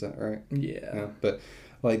X, is that right? Yeah. But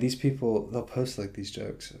like these people, they'll post like these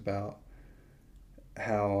jokes about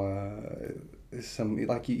how some,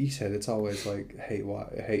 like you said, it's always like hate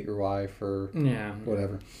your wife or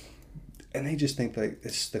whatever, and they just think like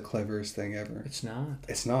it's the cleverest thing ever. It's not.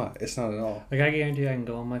 It's not at all. Like, I guarantee I can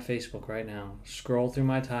go on my Facebook right now, scroll through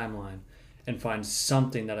my timeline, and find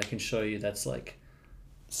something that I can show you that's like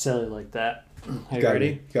silly like that. Are you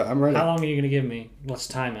ready? Yeah, I'm ready. How long are you gonna give me? Let's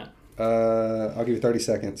time it. I'll give you 30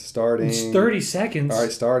 seconds. Starting. It's 30 seconds. All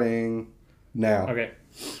right, starting now. Okay.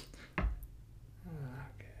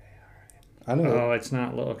 I know. Oh, it's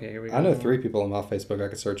not. Okay, here we go. I know 3 people on my Facebook I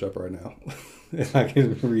could search up right now. And I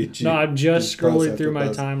can read you. No, I'm just scrolling through my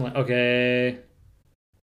timeline. Okay.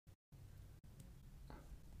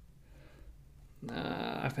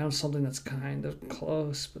 I found something that's kind of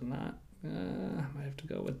close, but not. I might have to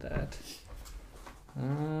go with that.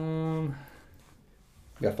 You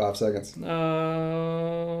got 5 seconds.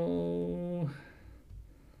 No.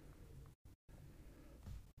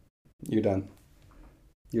 You're done.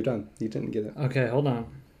 You're done. You didn't get it. Okay, hold on.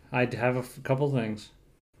 I have a couple things.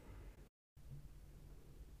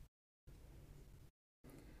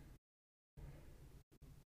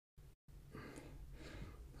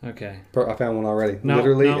 Okay. I found one already. No,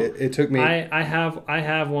 Literally, no. It took me. I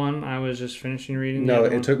have one. I was just finishing reading. No,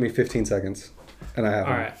 it took me 15 seconds, and I have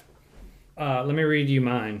All one. right. Let me read you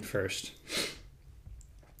mine first.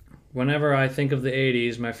 Whenever I think of the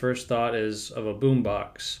 80s, my first thought is of a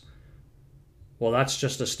boombox. Well, that's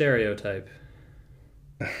just a stereotype.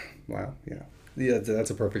 Wow. Yeah. Yeah. That's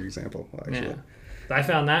a perfect example. Actually. Yeah. I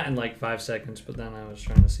found that in like 5 seconds, but then I was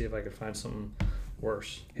trying to see if I could find something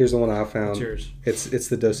worse. Here's the one I found. What's yours? It's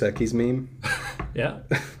the Dos Equis meme. Yeah.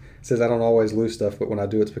 It says I don't always lose stuff, but when I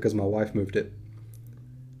do, it's because my wife moved it.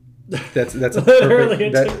 That's a perfect.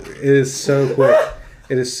 It is so quick.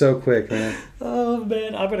 It is so quick, man. Oh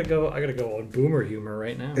man, I gotta go on boomer humor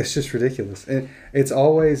right now. It's just ridiculous. And it's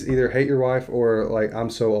always either hate your wife or like I'm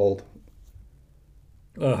so old.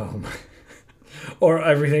 Or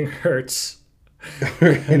everything hurts.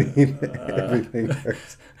 Everything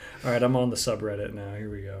hurts. All right, I'm on the subreddit now.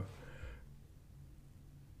 Here we go.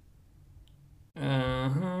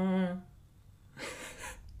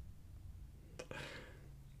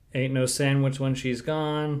 Ain't no sandwich when she's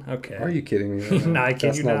gone. Okay. Are you kidding me? Right No, I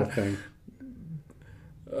kid you not. That's not a thing.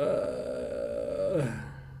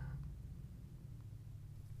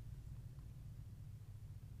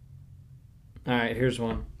 All right, here's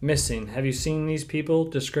one. Missing. Have you seen these people?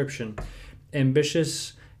 Description.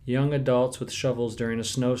 Ambitious young adults with shovels during a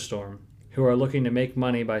snowstorm who are looking to make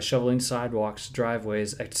money by shoveling sidewalks,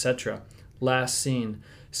 driveways, etc. Last seen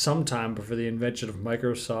sometime before the invention of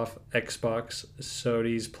Microsoft, Xbox,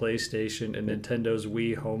 Sony's PlayStation, and Nintendo's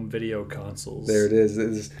Wii home video consoles. There it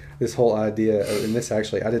is. This whole idea, and this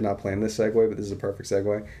actually, I did not plan this segue, but this is a perfect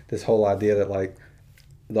segue. This whole idea that like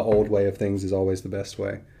the old way of things is always the best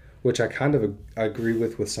way, which I kind of agree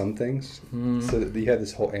with some things. So that you have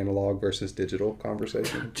this whole analog versus digital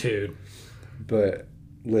conversation. Dude. But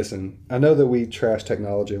listen, I know that we trash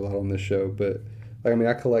technology a lot on this show, but like, I mean,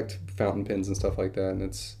 I collect fountain pens and stuff like that,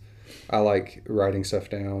 and I like writing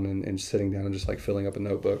stuff down and sitting down and just like filling up a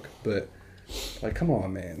notebook. But like, come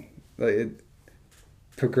on, man.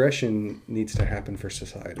 Progression needs to happen for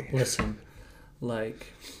society. Listen, like,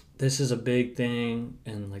 this is a big thing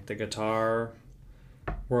in, like, the guitar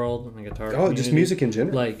world and the guitar community. Just music in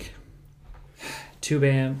general. Like, tube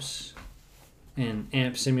amps and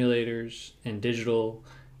amp simulators and digital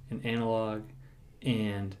and analog,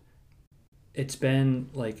 and it's been,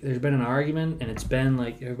 like, there's been an argument, and it's been,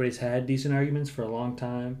 like, everybody's had decent arguments for a long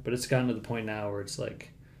time, but it's gotten to the point now where it's,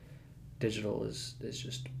 like, digital is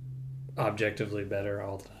just objectively better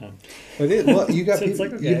all the time. Well, you got So it's people,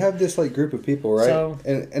 like, okay. you have this like group of people, right? So-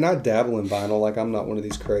 and I dabble in vinyl. Like, I'm not one of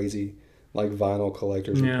these crazy like vinyl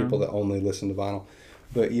collectors or Yeah. people that only listen to vinyl.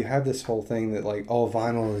 But you have this whole thing that like, oh,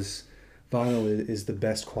 vinyl is the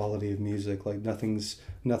best quality of music. Like, nothing's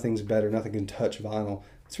better. Nothing can touch vinyl.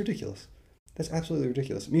 It's ridiculous. That's absolutely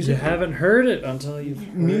ridiculous. You haven't heard it until you've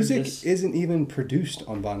heard Music this. isn't even produced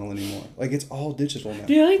on vinyl anymore. Like, it's all digital now.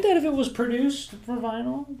 Do you think that if it was produced for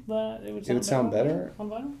vinyl, that it would sound better on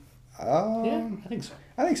vinyl? Um, Yeah, I think so.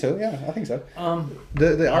 I think so. Yeah, I think so. Um,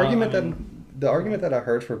 The argument I mean- the argument that I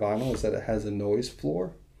heard for vinyl is that it has a noise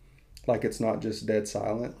floor, like it's not just dead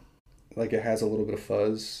silent, like it has a little bit of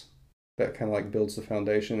fuzz that kind of like builds the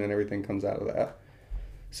foundation and everything comes out of that.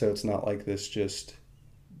 So it's not like this just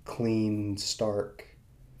clean, stark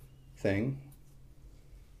thing.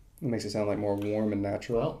 It makes it sound like more warm and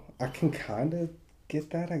natural. Well- I can kind of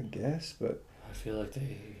get that, I guess, but I feel like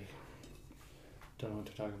they don't know what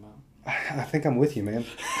they're talking about. I think I'm with you, man.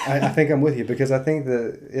 I think I'm with you because I think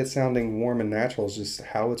that it sounding warm and natural is just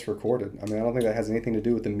how it's recorded. I mean, I don't think that has anything to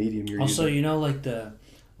do with the medium you're Also, using. you know, like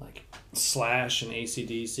Slash and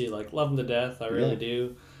AC/DC, like, love them to death. I really Yeah.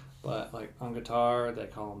 do. But, like, on guitar, they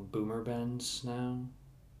call them boomer bends now.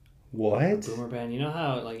 What? Boomer bend. You know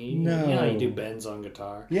how, like, you No. know how you do bends on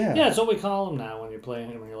guitar? Yeah. Yeah, it's what we call them now when you're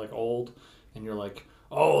playing, when you're, like, old, and you're like,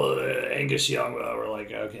 oh, Angus Young, we're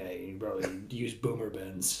like, okay, you probably use boomer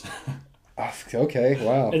bends. Okay,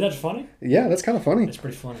 wow. Isn't that funny? Yeah, that's kind of funny. It's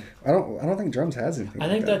pretty funny. I don't think drums has anything. I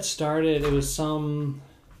like think that. that started, it was some,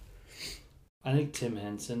 I think Tim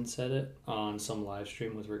Henson said it on some live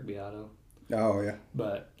stream with Rick Beato, Oh yeah.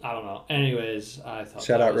 but I don't know. Anyways, I thought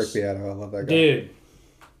Shout that out was, Rick Beato. I love that guy.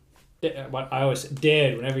 Dude. What I always say,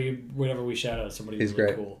 Dad, whenever we shout out somebody He's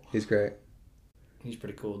really great. cool. He's great. He's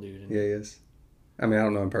pretty cool, dude. And Yeah, he is. I mean, I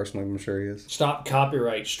don't know him personally, but I'm sure he is. stop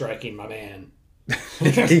copyright striking my man.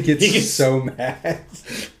 He gets so mad.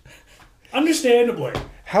 Understandably.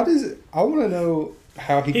 How does I want to know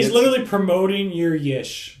how he He's gets. literally promoting your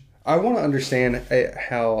yish. I want to understand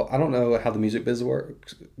how I don't know how the music biz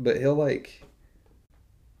works, but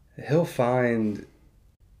he'll find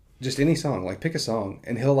just any song, like pick a song,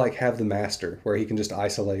 and he'll like have the master where he can just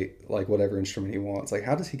isolate like whatever instrument he wants. Like,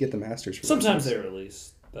 how does he get the masters for Sometimes those they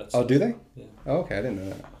release. That's things? Oh, do they? Yeah. Oh, okay, I didn't know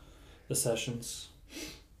that. The sessions.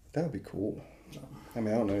 That would be cool. I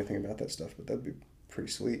mean, I don't know anything about that stuff, but that'd be pretty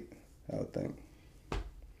sweet, I would think.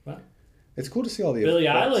 What? It's cool to see all the Billie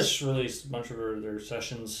effects. Eilish released a bunch of their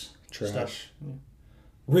sessions Trash. stuff. Yeah.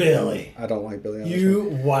 Really? I don't like Billie Eilish.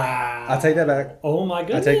 You wow. I take that back. Oh my I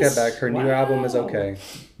goodness. take that back. Her new Wow. album is okay,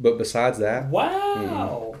 but besides that,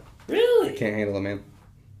 Wow. Really? can't handle it, man.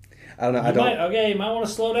 I don't know. You might want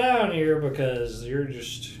to slow down here because you're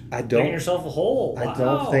just I digging don't. yourself a hole. I Wow.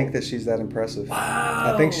 don't think that she's that impressive.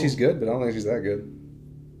 Wow. I think she's good, but I don't think she's that good.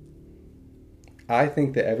 I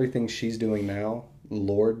think that everything she's doing now,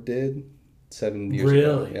 Lord did 7 years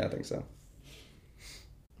ago. Really? Yeah, I think so.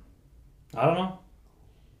 I don't know.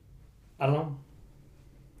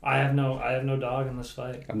 I have no dog in this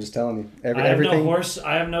fight. I'm just telling you. I have Everything. no horse.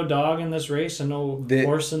 I have no dog in this race and no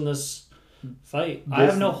horse in this fight. I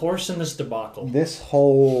this- have no horse in this debacle. This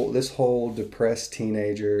whole depressed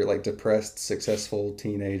teenager, like depressed successful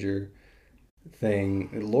teenager thing,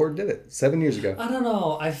 Lord did it 7 years ago. I don't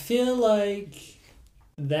know. I feel like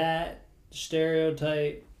that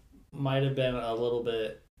stereotype might have been a little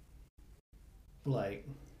bit like,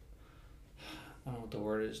 I don't know what the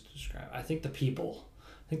word is to describe. I think the people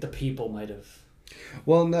might have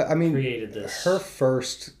Well, no, I mean, created this.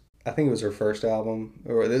 I think it was her first album,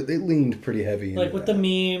 or it leaned pretty heavy. Like into with that.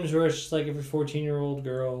 the memes where it's just like every 14-year-old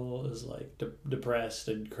girl is like depressed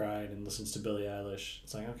and cried and listens to Billie Eilish.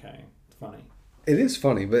 It's like, okay, it's funny. It is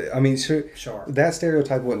funny, but I mean, sure, Sure. that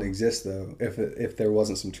stereotype wouldn't exist though if there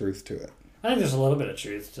wasn't some truth to it. I think there's a little bit of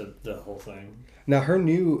truth to the whole thing. Now her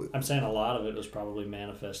new, I'm saying a lot of it was probably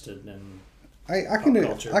manifested in I Pop can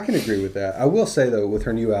culture. I can agree with that. I will say though, with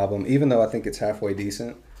her new album, even though I think it's halfway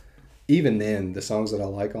decent, even then the songs that I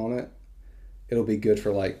like on it, it'll be good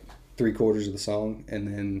for like 3/4 of the song, and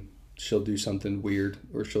then she'll do something weird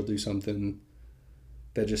or she'll do something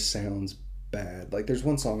that just sounds bad. Like there's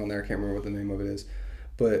one song on there, I can't remember what the name of it is,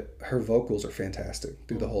 but her vocals are fantastic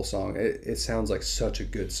through the whole song. It sounds like such a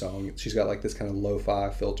good song. She's got like this kind of lo-fi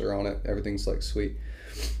filter on it. Everything's like sweet.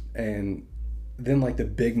 And then like the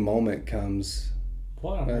big moment comes.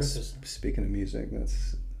 What on earth is Speaking of music,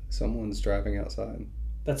 that's someone's driving outside.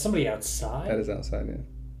 That's somebody outside? That is outside,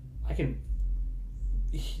 yeah. I can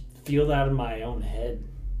feel that in my own head.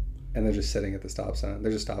 And they're just sitting at the stop sign.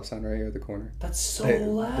 There's a stop sign right here at the corner. That's so loud.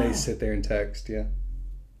 loud. They sit there and text, yeah.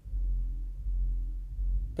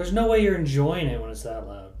 There's no way you're enjoying it when it's that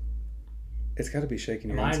loud. It's got to be shaking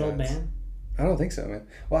your Am I insides. an old man? I don't think so, man.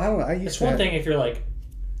 Well, I don't know. It's one thing if you're like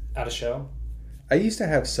at a show. I used to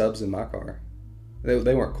have subs in my car.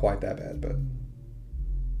 They weren't quite that bad, but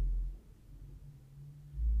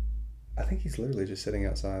I think he's literally just sitting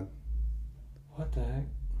outside. What the heck?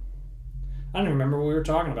 I don't even remember what we were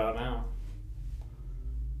talking about now.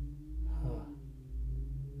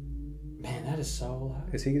 Man, that is so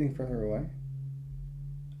loud. Is he getting further away?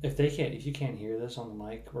 If you can't hear this on the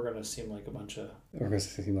mic, we're gonna seem like a bunch of We're going to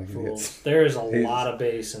seem like fools. idiots. There is a lot of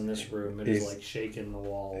bass in this room. It is he's- like shaking the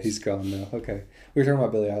walls. He's gone now. Okay. We were talking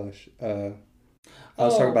about Billie Eilish. I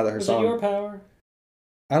was talking about her was song. it Your Power?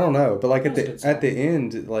 I don't know, but like That's a good at the song.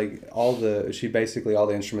 end, like all the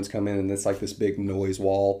instruments come in and it's like this big noise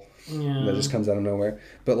wall Yeah. that just comes out of nowhere.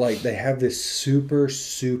 But like they have this super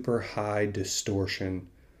super high distortion,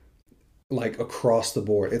 like across the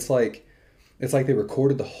board. It's like they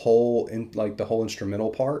recorded the whole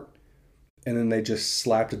instrumental part, and then they just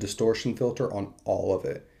slapped a distortion filter on all of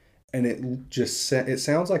it, and it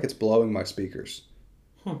sounds like it's blowing my speakers.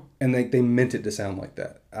 And they meant it to sound like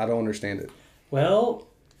that. I don't understand it. Well,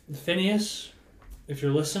 Phineas, if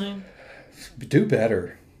you're listening, Do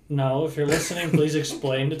better. no, if you're listening, please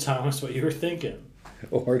explain to Thomas what you were thinking.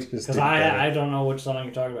 Or just Because do better. I don't know which song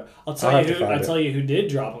you're talking about. I'll I'll have to tell find it. you who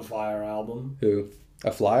did drop a Fire album. Who?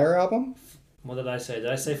 A Flyer album? What did I say?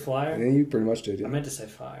 Did I say Flyer? Yeah, you pretty much did. Yeah. I meant to say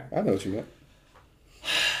Fire. I know what you meant.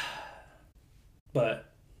 But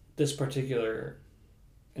this particular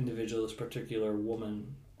individual, this particular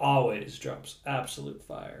woman, always drops absolute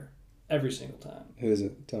fire every single time. Who is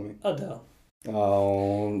it? Tell me. Adele.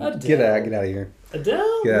 Oh, Adele. get out of here.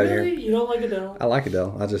 Adele? Get out of Really? here. You don't like Adele? I like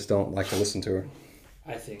Adele. I just don't like to listen to her.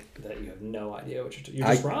 I think that you have no idea what you're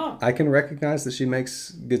just wrong. I can recognize that she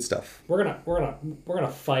makes good stuff. We're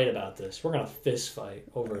gonna fight about this. We're gonna fist fight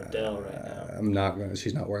over Adele right now. I'm not gonna.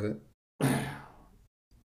 She's not worth it.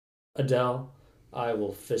 Adele, I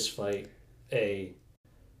will fist fight a.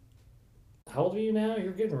 How old are you now?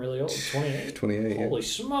 You're getting really old. 28. 28. Yeah. Holy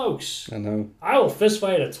smokes! I know. I will fist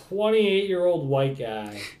fight a 28-year-old white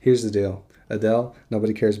guy. Here's the deal, Adele.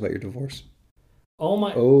 Nobody cares about your divorce. Oh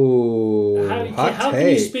my! Oh, hot how take. can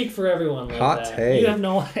you speak for everyone like Hot that? take. You have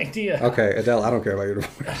no idea. Okay, Adele. I don't care about your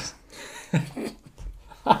divorce.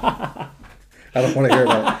 I don't want to hear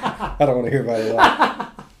about it. I don't want to hear about it at all.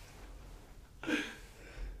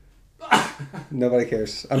 Nobody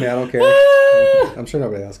cares. I mean, I don't care. I'm sure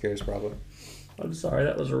nobody else cares, probably. I'm sorry,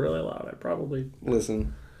 that was really loud. I probably...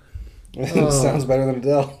 Listen. It sounds better than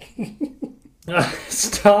Adele.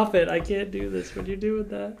 Stop it. I can't do this when you're doing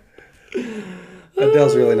that.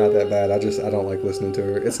 Adele's really not that bad. I don't like listening to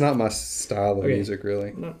her. It's not my style of music,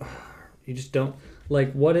 really. No, you just don't...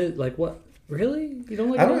 Like, what? Really? You don't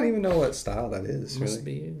like I don't Adele? even know what style that is, Must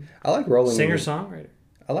really. be... I like rolling... Singer-songwriter.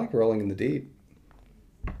 I like Rolling in the Deep.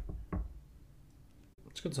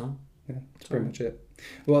 It's a good song. Yeah, that's pretty much it.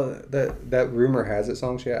 Well, that Rumor Has It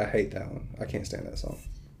song, I hate that one. I can't stand that song.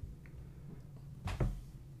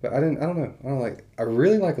 But I don't know. I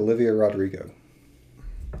really like Olivia Rodrigo.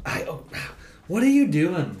 What are you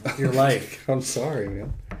doing with your life? I'm sorry,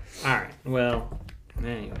 man. All right. Well,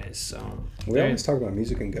 anyways, so... We always talk about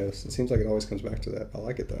music and ghosts. It seems like it always comes back to that. I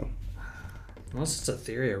like it, though. Unless it's a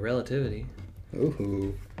theory of relativity.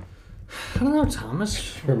 Ooh. I don't know,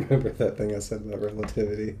 Thomas. Remember that thing I said about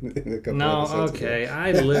relativity in a couple No, episodes okay. ago?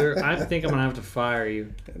 I think I'm going to have to fire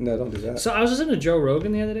you. No, don't do that. So I was listening to Joe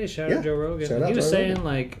Rogan the other day. Shout out Joe Rogan. Shout out He was Joe saying, Rogan.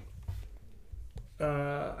 like...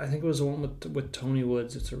 I think it was the one with Tony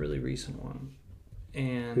Woods. It's a really recent one.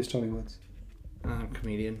 And Who's Tony Woods?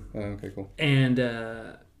 comedian. Oh, okay, cool. And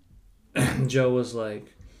Joe was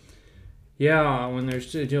like, yeah, when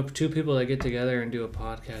there's two people that get together and do a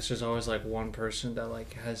podcast, there's always like one person that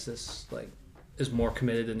like has this like is more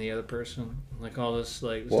committed than the other person, like all this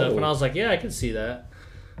like stuff. And I was like, yeah, I can see that.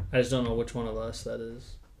 I just don't know which one of us that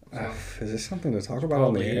is. So, Is this something to talk about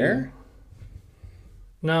on the probably air?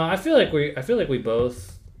 no, I feel like we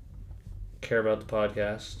both care about the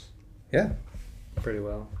podcast Yeah. pretty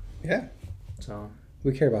well. Yeah. So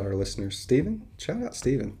We care about our listeners. Steven? Shout out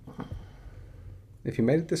Steven. If you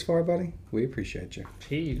made it this far, buddy, we appreciate you.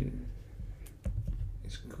 he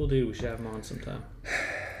He's a cool dude. We should have him on sometime.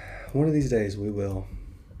 One of these days we will.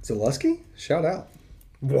 Zalusky? Shout out.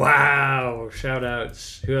 Wow! Shout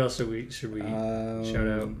outs. Who else should we shout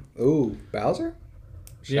out? Ooh, Bowser?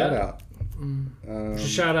 Shout out.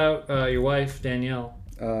 Shout out your wife, Danielle.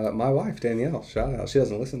 My wife, Danielle. Shout out. She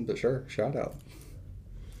doesn't listen, but sure. Shout out.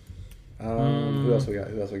 Who else we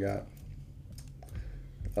got?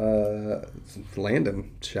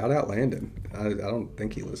 Landon. Shout out Landon. I don't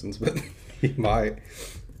think he listens, but he might.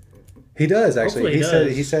 He does, actually.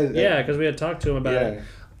 He said yeah, because we had talked to him about it.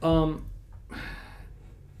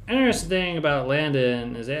 Interesting thing about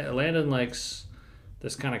Landon is that Landon likes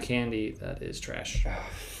this kind of candy that is trash.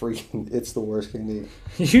 Freaking, it's the worst candy.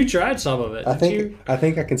 You tried some of it. I think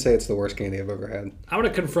I can say it's the worst candy I've ever had. I'm gonna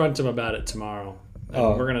confront him about it tomorrow.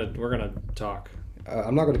 And we're gonna talk.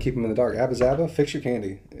 I'm not gonna keep him in the dark. Abba Zaba, fix your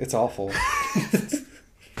candy. It's awful.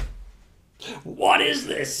 What is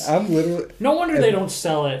this? I'm literally. No wonder they don't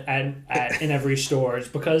sell it in every store. It's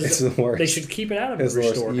because it's the worst. They should keep it out of every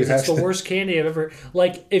worst. store because it's the worst candy I've ever.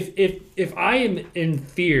 Like if I am in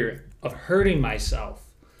fear of hurting myself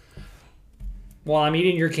while I'm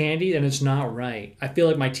eating your candy, then it's not right. I feel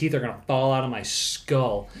like my teeth are gonna fall out of my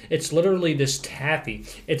skull. It's literally this taffy.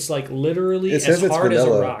 It's like literally as hard as a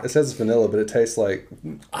rock. It says it's vanilla, but it tastes like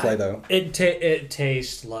Play-Doh. It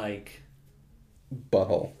tastes like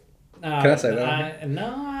butthole. Can I say that? And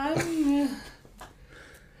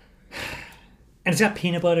it's got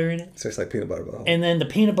peanut butter in it. It tastes like peanut butter butthole. And then the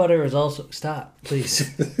peanut butter is also... Stop, please.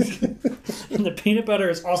 And the peanut butter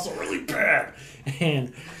is also really bad.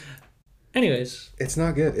 And anyways. It's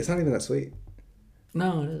not good. It's not even that sweet.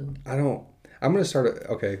 No, it isn't. I'm going to start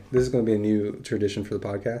okay, this is going to be a new tradition for the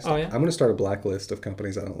podcast. Oh, yeah? I'm going to start a blacklist of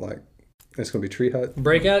companies I don't like. It's going to be Tree Hut.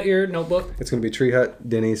 Break out your notebook. It's going to be Tree Hut,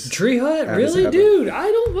 Denny's. Tree Hut? Really? Dude, I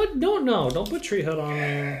don't know. Don't put Tree Hut on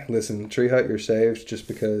there. Listen, Tree Hut, you're saved just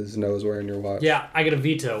because Noah's wearing your watch. Yeah, I get a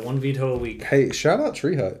veto. One veto a week. Hey, shout out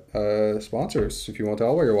Tree Hut. Sponsors, if you want to.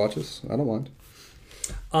 I'll wear your watches. I don't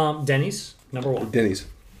mind. Denny's, number one. Denny's,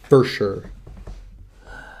 for sure.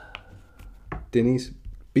 Denny's,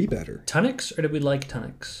 be better. Tunnix, or did we like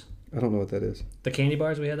Tunnix? I don't know what that is. The candy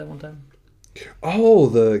bars we had that one time? Oh,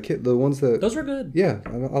 the ones that... Those were good. Yeah,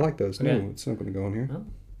 I like those. Okay. No, it's not going to go in here. Oh.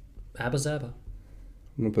 Abba Zaba.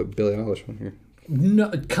 I'm going to put Billie Eilish on here.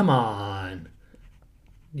 No, come on.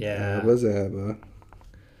 Yeah. Abba Zaba.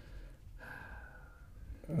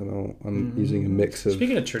 I'm using a mix of...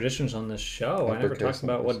 Speaking of traditions on this show, I never talked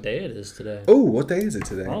about what day it is today. Oh, what day is it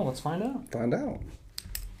today? Oh, let's find out. Find out.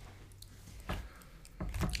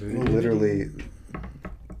 Literally...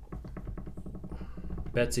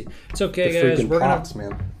 Betsy. It's okay, guys.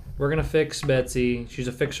 Man. We're gonna fix Betsy. She's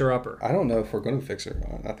a fixer-upper. I don't know if we're gonna fix her.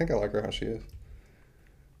 I think I like her how she is.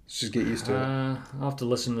 Let's just get used to it. I'll have to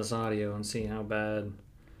listen to this audio and see how bad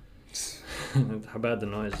the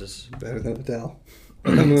noise is. Better than Adele.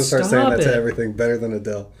 I'm gonna start saying that to everything. Better than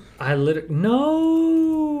Adele.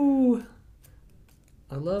 No.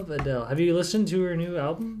 I love Adele. Have you listened to her new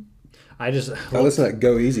album? I listened to that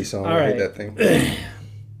Go Easy song. I hate that thing.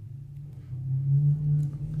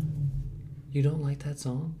 You don't like that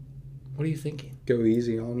song? What are you thinking? Go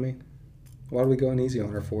easy on me? Why are we going easy on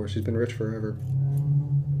her for? She's been rich forever.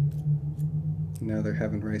 Now they're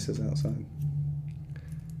having races outside.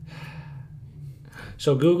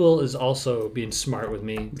 So Google is also being smart with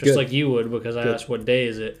me, just like you would, because I asked what day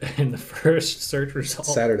is it, and the first search result...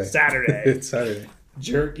 Saturday. It's Saturday.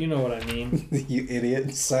 Jerk, you know what I mean. You idiot.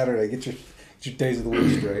 It's Saturday. Get your days of the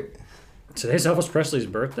week straight. Today's Elvis Presley's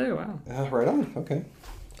birthday? Wow. Right on. Okay.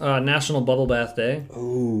 National Bubble Bath Day.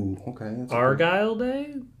 Oh, okay. That's Argyle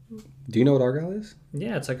Day? Do you know what Argyle is?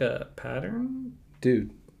 Yeah, it's like a pattern.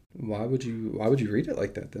 Dude, why would you read it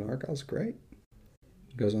like that? Then Argyle's great.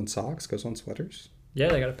 Goes on socks, goes on sweaters. Yeah,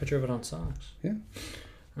 they got a picture of it on socks. Yeah.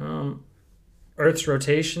 Earth's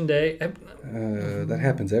rotation day. That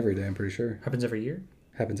happens every day, I'm pretty sure. Happens every year?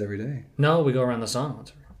 Happens every day. No, we go around the sun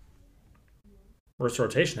once. Earth's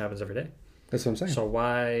rotation happens every day. That's what I'm saying. So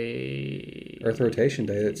why... Earth rotation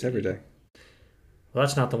day, it's every day. Well,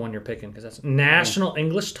 that's not the one you're picking, because that's National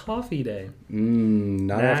English Toffee Day.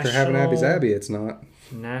 After having Abby's Abby, it's not.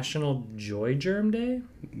 National Joy Germ Day?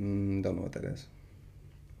 Don't know what that is.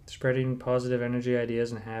 Spreading positive energy,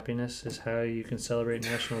 ideas, and happiness is how you can celebrate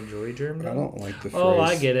National Joy Germ Day? I don't like the phrase. Oh,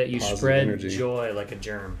 I get it. You spread energy. Joy like a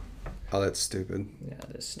germ. Oh, that's stupid. Yeah,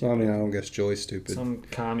 it is stupid. Well, I mean, I don't guess joy's stupid. Some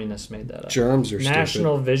communist made that up. Germs are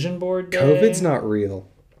National stupid. Vision Board Day. COVID's not real.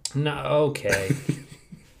 No, okay.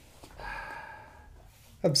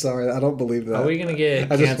 I'm sorry, I don't believe that. Are we going to get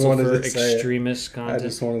canceled for extremist content? I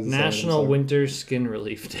just wanted to National Winter Skin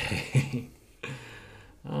Relief Day.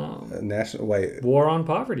 National. Wait, War on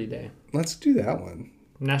Poverty Day. let's do that one.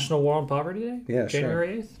 National War on Poverty Day? Yeah,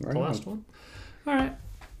 January 8th, Right the on. last one. All right.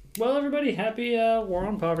 Well, everybody, happy War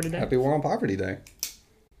on Poverty Day. Happy War on Poverty Day.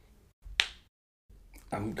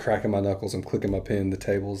 I'm cracking my knuckles. I'm clicking my pen. The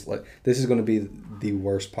tables. Like, this is going to be the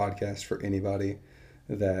worst podcast for anybody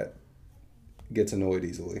that gets annoyed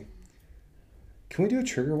easily. Can we do a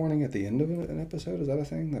trigger warning at the end of an episode? Is that a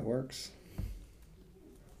thing that works?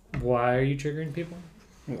 Why are you triggering people?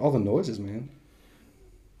 All the noises, man.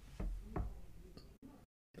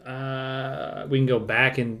 We can go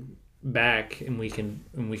back and we can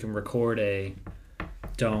record a.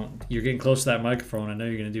 Don't. You're getting close to that microphone. I know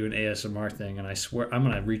you're going to do an ASMR thing, and I swear I'm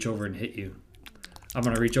going to reach over and hit you. I'm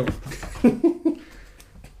going to reach over.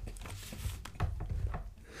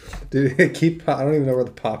 Dude, I don't even know where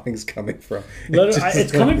the popping's coming from.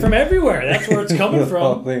 It's coming from everywhere. That's where it's coming the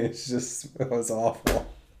from. Popping, it was awful.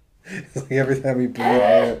 It's like every time we breathe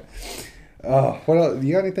in. Oh, what else?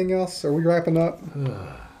 You got anything else? Are we wrapping up?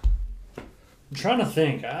 I'm trying to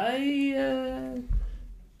think. I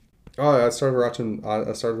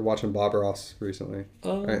started watching Bob Ross recently.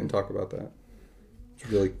 Oh. I didn't talk about that. It's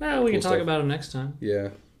really Well, we can cool talk stuff. about him next time. Yeah.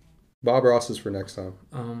 Bob Ross is for next time.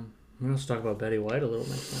 We can also talk about Betty White a little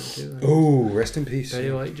next time too. Oh, rest in peace. Betty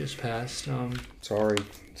White just passed. Sorry,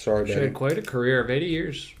 She Betty. had quite a career of 80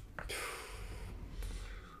 years.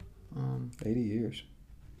 80 years.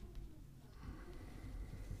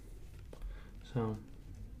 So,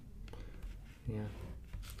 yeah.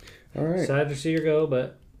 All right. Sad to see her go,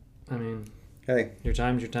 but I mean, Hey, your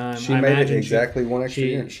time's your time. she I made it imagine exactly one extra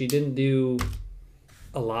year. She didn't do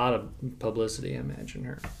a lot of publicity. I imagine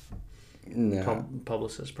her No.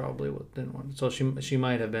 publicist probably didn't want. So she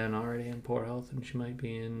might have been already in poor health, and she might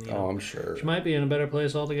be in. I'm sure. She might be in a better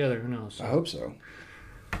place altogether. Who knows? I hope so.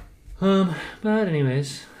 But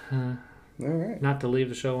anyways, All right. not to leave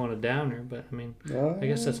the show on a downer, but I mean, I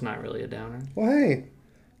guess that's not really a downer. Well, hey,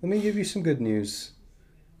 let me give you some good news.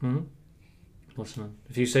 Listen,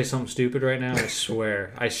 if you say something stupid right now, I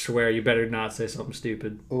swear, you better not say something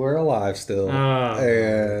stupid. We're alive still, Oh.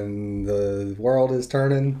 and the world is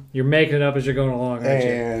turning, You're making it up as you're going along, aren't you?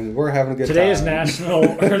 and we're having a good Today time. is National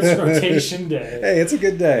Earth Rotation Day. Hey, it's a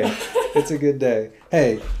good day. It's a good day.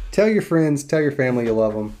 Hey, tell your friends, tell your family you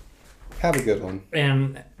love them. Have a good one.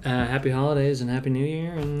 And happy holidays and happy New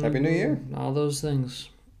Year and Happy New Year. all those things.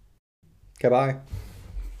 Okay, bye.